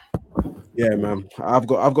 Yeah, man. I've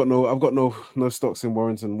got no stocks in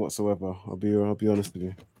Warrington whatsoever. I'll be honest with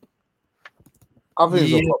you. I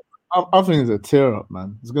think I think it's a tear up,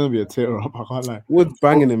 man. It's gonna be a tear up. I can't lie. Wood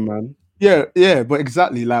banging him, man. Yeah, but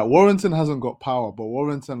exactly. Like Warrington hasn't got power, but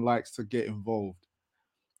Warrington likes to get involved,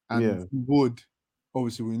 and Wood,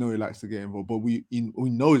 obviously, we know he likes to get involved, but we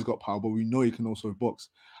know he's got power, but we know he can also box.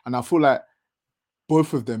 And I feel like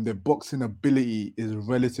both of them, their boxing ability is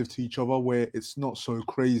relative to each other, where it's not so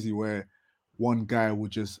crazy where one guy will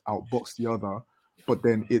just outbox the other, but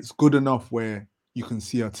then it's good enough where you can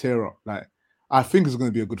see a tear up. Like, I think it's going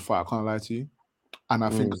to be a good fight. I can't lie to you, and I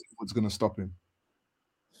think Wood's going to stop him.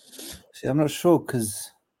 See, I'm not sure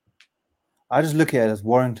because I just look at it as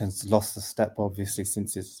Warrington's lost a step, obviously,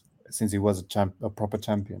 since he was a proper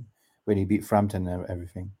champion when he beat Frampton and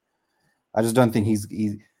everything. I just don't think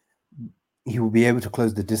he will be able to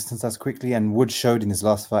close the distance as quickly. And Wood showed in his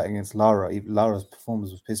last fight against Lara. Lara's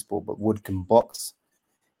performance was piss poor, but Wood can box.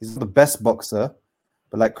 He's not the best boxer,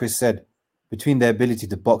 but like Chris said, between their ability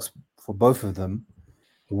to box for both of them,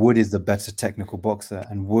 Wood is the better technical boxer.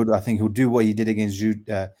 And Wood, I think he'll do what he did against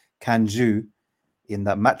Kanju in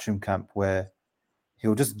that Matchroom camp, where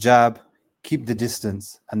he'll just jab, keep the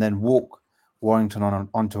distance, and then walk Warrington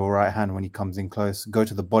onto a right hand when he comes in close, go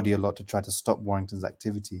to the body a lot to try to stop Warrington's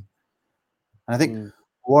activity. And I think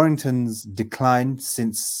Warrington's declined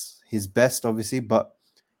since his best, obviously, but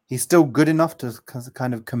he's still good enough to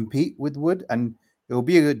kind of compete with Wood, and it will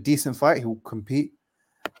be a decent fight. He will compete.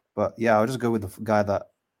 But yeah, I'll just go with the guy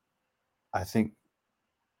that I think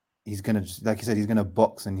he's going to, like you said, he's going to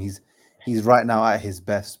box, and he's right now at his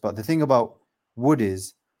best. But the thing about Wood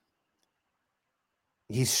is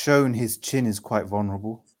he's shown his chin is quite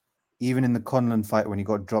vulnerable. Even in the Conlon fight when he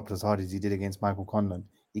got dropped as hard as he did against Michael Conlon,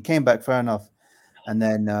 he came back fair enough. And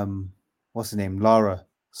then, what's the name? Lara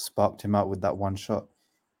sparked him out with that one shot.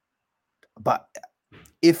 But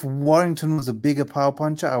if Warrington was a bigger power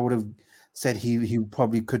puncher, I would have said he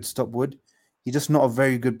probably could stop Wood. He's just not a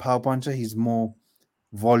very good power puncher. He's more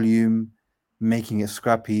volume, making it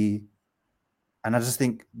scrappy. And I just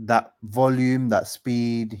think that volume, that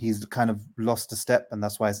speed, he's kind of lost a step, and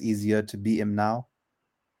that's why it's easier to beat him now.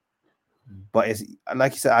 But it's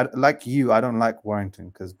like you said, I don't like Warrington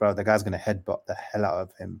because, bro, the guy's going to headbutt the hell out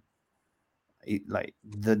of him.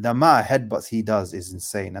 The amount of headbutts he does is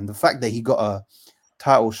insane. And the fact that he got a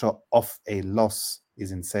title shot off a loss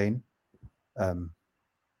is insane.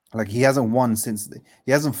 Like he hasn't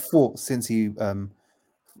fought since he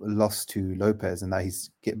lost to Lopez, and that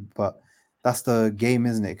but that's the game,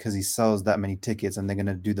 isn't it? Because he sells that many tickets, and they're going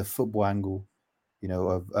to do the football angle,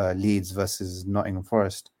 of Leeds versus Nottingham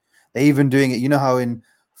Forest. They're even doing it. You know how in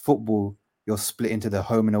football you're split into the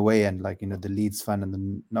home and away end, the Leeds fan and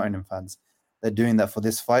the Nottingham fans. They're doing that for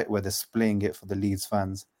this fight, where they're splitting it for the Leeds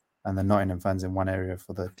fans and the Nottingham fans in one area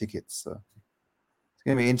for the tickets. So it's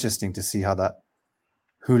going to be interesting to see how that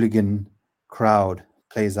hooligan crowd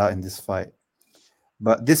plays out in this fight.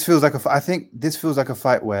 But this feels like I think this feels like a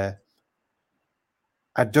fight where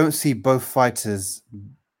I don't see both fighters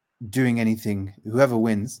doing anything. Whoever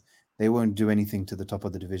wins, they won't do anything to the top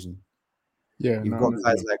of the division. Yeah, you've got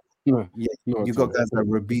guys like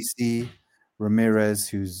Robisi, Ramirez,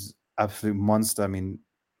 who's absolute monster. I mean,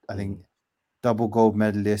 I think double gold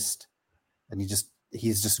medalist, and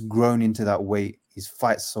he's just grown into that weight. He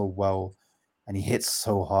fights so well, and he hits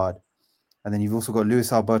so hard. And then you've also got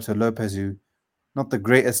Luis Alberto Lopez, who not the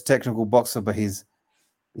greatest technical boxer, but he's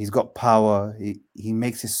got power. He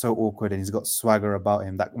makes it so awkward, and he's got swagger about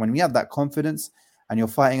him. That when we have that confidence and you're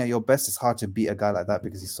fighting at your best, it's hard to beat a guy like that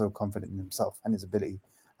because he's so confident in himself and his ability.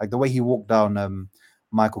 Like the way he walked down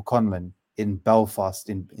Michael Conlon in Belfast,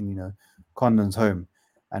 in Conlon's home,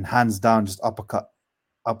 and hands down just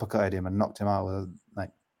uppercutted him and knocked him out.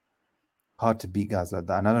 Like hard to beat guys like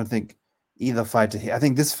that. And I don't think either fighter here. I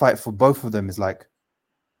think this fight for both of them is like,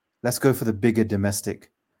 let's go for the bigger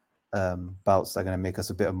domestic bouts that are going to make us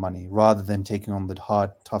a bit of money, rather than taking on the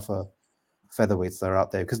hard, tougher featherweights that are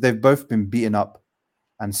out there, because they've both been beaten up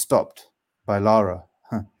and stopped by Lara.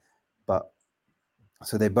 But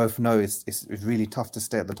so they both know it's really tough to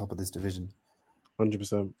stay at the top of this division.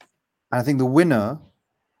 100%. And I think the winner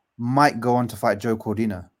might go on to fight Joe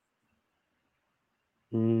Cordina.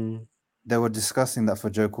 They were discussing that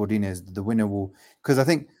for Joe Cordina, is the winner will, because I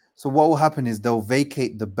think so. What will happen is they'll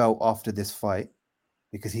vacate the belt after this fight,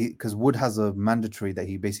 because Wood has a mandatory that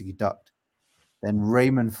he basically ducked. Then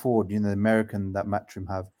Raymond Ford, the American that Matchroom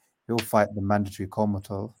have, he'll fight the mandatory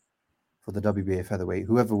Kolmatov for the WBA featherweight.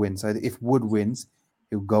 Whoever wins, so if Wood wins,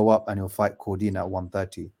 he'll go up and he'll fight Cordina at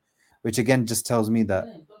 130, which again just tells me that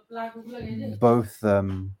both.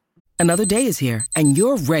 Another day is here, and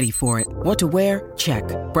you're ready for it. What to wear? Check.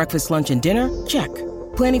 Breakfast, lunch, and dinner? Check.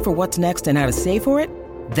 Planning for what's next and how to save for it?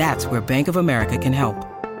 That's where Bank of America can help.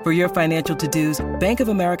 For your financial to-dos, Bank of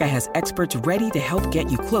America has experts ready to help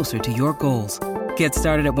get you closer to your goals. Get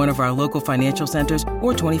started at one of our local financial centers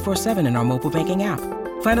or 24/7 in our mobile banking app.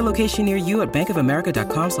 Find a location near you at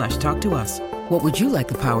bankofamerica.com/talktous. What would you like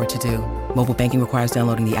the power to do? Mobile banking requires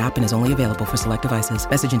downloading the app and is only available for select devices.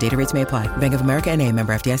 Message and data rates may apply. Bank of America N.A.,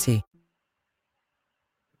 member FDIC.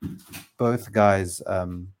 Both guys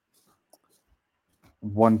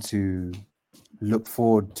want to look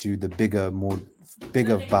forward to the bigger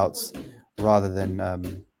bouts rather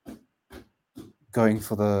than going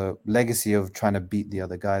for the legacy of trying to beat the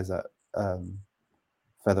other guys at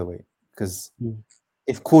featherweight. Because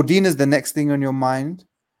if Cordina is the next thing on your mind,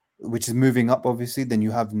 which is moving up, obviously, then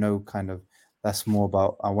you have no kind of, that's more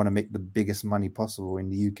about, I want to make the biggest money possible in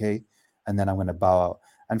the UK, and then I'm going to bow out.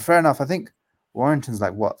 And fair enough, I think Warrington's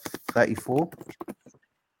like, what, 34?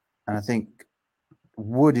 And I think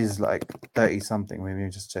Wood is like 30-something. Maybe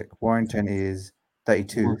just check. Warrington is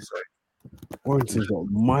 32. Sorry. Warrington's got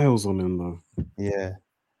miles on him, though. Yeah.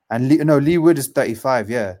 And Lee Wood is 35,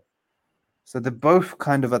 yeah. So they're both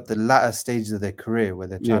kind of at the latter stages of their career where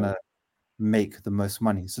they're trying to make the most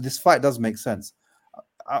money. So this fight does make sense.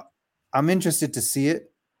 I'm interested to see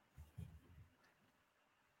it.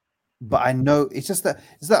 But I know it's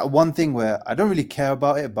that one thing where I don't really care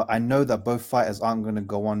about it, but I know that both fighters aren't going to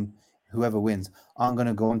go on, whoever wins, aren't going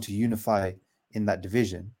to go on to unify in that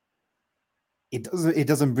division. It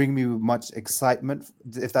doesn't bring me much excitement,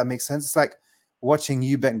 if that makes sense. It's like watching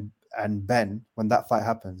Eubank and Ben when that fight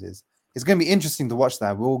happens. It's going to be interesting to watch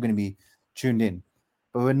that. We're all going to be tuned in,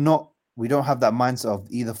 but we don't have that mindset of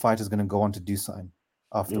either fighter is going to go on to do something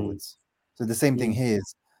afterwards. So the same thing here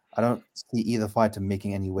is I don't see either fighter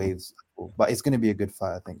making any waves, but it's going to be a good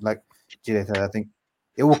fight. I think, like Jide said, I think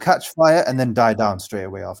it will catch fire and then die down straight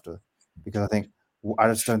away after, because I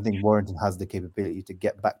just don't think Warrington has the capability to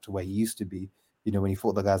get back to where he used to be. You know, when he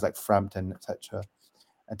fought the guys like Frampton, etc.,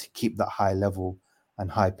 and to keep that high level and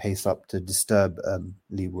high pace up to disturb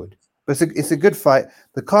Lee Wood. But it's a good fight.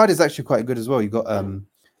 The card is actually quite good as well. You got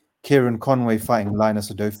Kieran Conway fighting Linus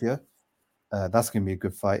Adofia. That's going to be a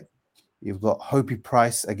good fight. You've got Hopi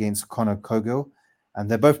Price against Conor Cogill, and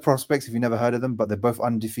they're both prospects if you never heard of them, but they're both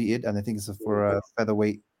undefeated, and I think it's for a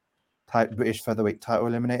British featherweight title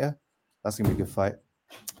eliminator. That's going to be a good fight.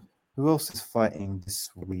 Who else is fighting this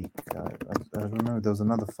week? I don't know. There was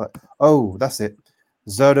another fight. Oh, that's it.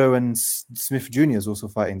 Zerdo and Smith Jr. is also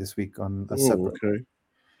fighting this week on a separate. Okay.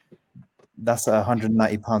 That's at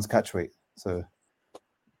 190 pounds catch weight. So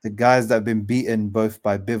the guys that have been beaten both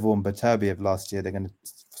by Bivol and Beterbiev last year, they're going to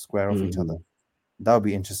square off each other. That would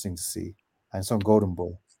be interesting to see. And it's on Golden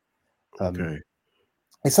Boy. Okay.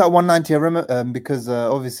 It's at 190. I remember because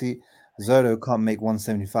obviously Zerdo can't make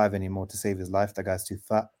 175 anymore to save his life. That guy's too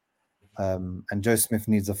fat. And Joe Smith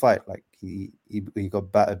needs a fight. Like he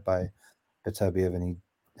got battered by Beterbiev and he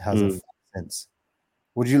hasn't fought since.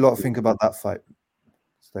 What do you lot think about that fight?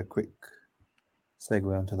 Just a quick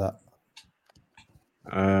segue onto that.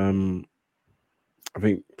 I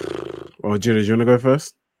think. Oh, Jida, do you want to go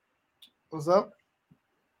first? What's up?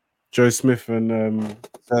 Joe Smith and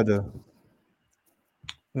Zerdo.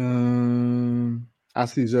 I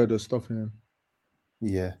see Zerdo stopping him.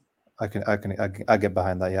 Yeah, I get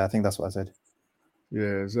behind that. Yeah, I think that's what I said.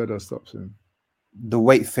 Yeah, Zerdo stops him. The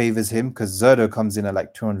weight favors him because Zerdo comes in at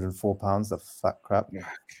like 204 pounds. The fat crap.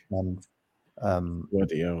 And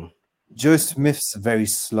bloody hell. Joe Smith's very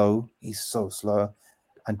slow. He's so slow,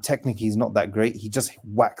 and technically he's not that great. He just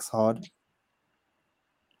whacks hard.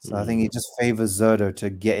 So I think it just favors Zerdo to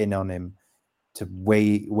get in on him, to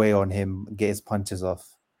weigh on him, get his punches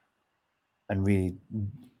off, and really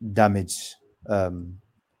damage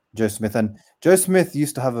Joe Smith. And Joe Smith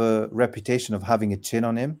used to have a reputation of having a chin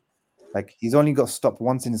on him. Like he's only got stopped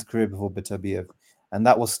once in his career before Beterbiev, and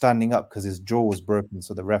that was standing up because his jaw was broken.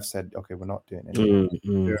 So the ref said, "Okay, we're not doing it."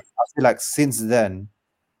 Yeah. I feel like since then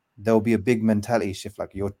there'll be a big mentality shift.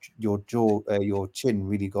 Like your jaw, your chin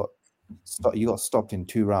really got stopped. You got stopped in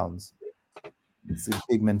 2 rounds. It's a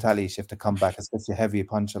big mentality shift to come back, especially a heavy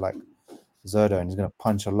puncher like Zerdo, and he's going to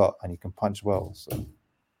punch a lot, and he can punch well. So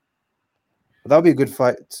but that'll be a good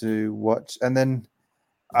fight to watch. And then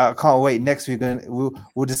I can't wait. Next week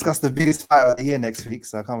we'll discuss the biggest fight of the year next week.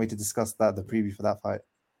 So I can't wait to discuss that, the preview for that fight.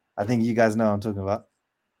 I think you guys know what I'm talking about.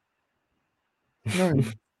 No.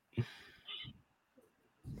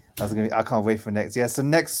 I can't wait for next. Yeah, so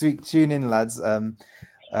next week, tune in, lads. We're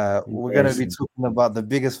going to be talking about the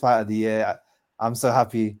biggest fight of the year. I'm so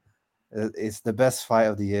happy. It's the best fight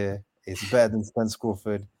of the year. It's better than Spence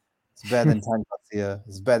Crawford. It's better than Tank Garcia.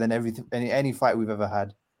 It's better than everything, any fight we've ever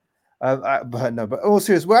had. But all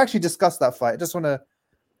serious, we'll actually discuss that fight. I just want to,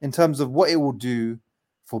 in terms of what it will do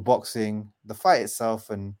for boxing, the fight itself,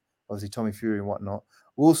 and obviously Tommy Fury and whatnot.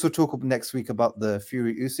 We'll also talk next week about the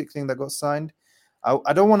Fury Usyk thing that got signed.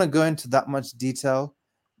 I don't want to go into that much detail,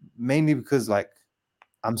 mainly because like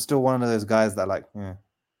I'm still one of those guys that like,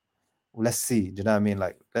 let's see. Do you know what I mean?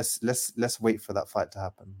 Like let's wait for that fight to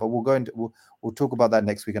happen. But we'll talk about that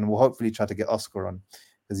next week, and we'll hopefully try to get Oscar on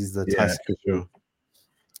because he's the Tyson. For sure.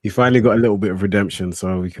 He finally got a little bit of redemption,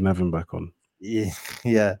 so we can have him back on. Yeah.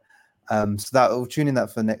 So that we'll tune in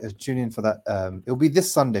for that. It'll be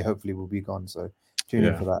this Sunday. Hopefully, we'll be gone. So tune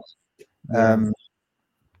in for that.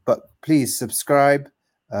 But please subscribe,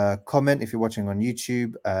 comment if you're watching on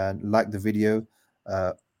YouTube, and like the video.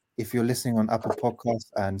 If you're listening on Apple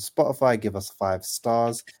Podcasts and Spotify, give us 5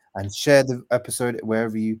 stars and share the episode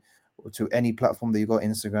to any platform that you got,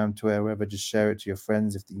 Instagram, Twitter, wherever. Just share it to your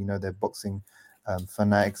friends if you know they're boxing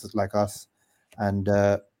fanatics like us. And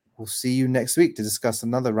we'll see you next week to discuss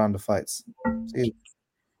another round of fights. See you.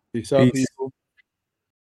 Peace out, people.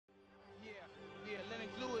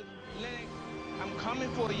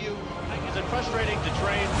 Coming for you. Is it frustrating to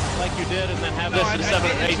train like you did and then have this in 7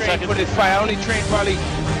 or 8 seconds? For this fight, I only trained probably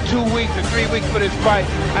 2 weeks or 3 weeks for this fight.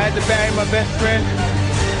 I had to bury my best friend,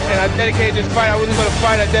 and I dedicated this fight. I wasn't going to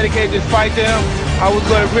fight. I dedicated this fight to him. I was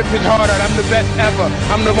going to rip his heart out. I'm the best ever.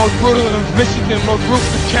 I'm the most brutal and vicious and most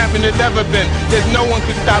ruthless champion there's ever been. There's no one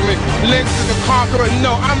can stop me. Lynch is the conqueror.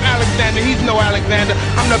 No, I'm Alexander. He's no Alexander.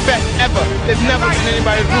 I'm the best ever. There's never been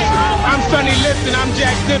anybody ruthless. I'm Sonny Liston. I'm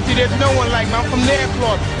Jack Dempsey. There's no one like me. I'm from the air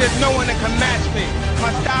floor. There's no one that can match me.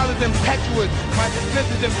 My style is impetuous. My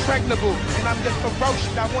defense is impregnable. And I'm just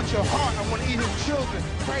ferocious. I want your heart. I want to eat his children.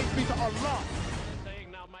 Praise be to Allah.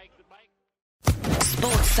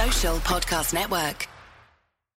 Sports Social Podcast Network.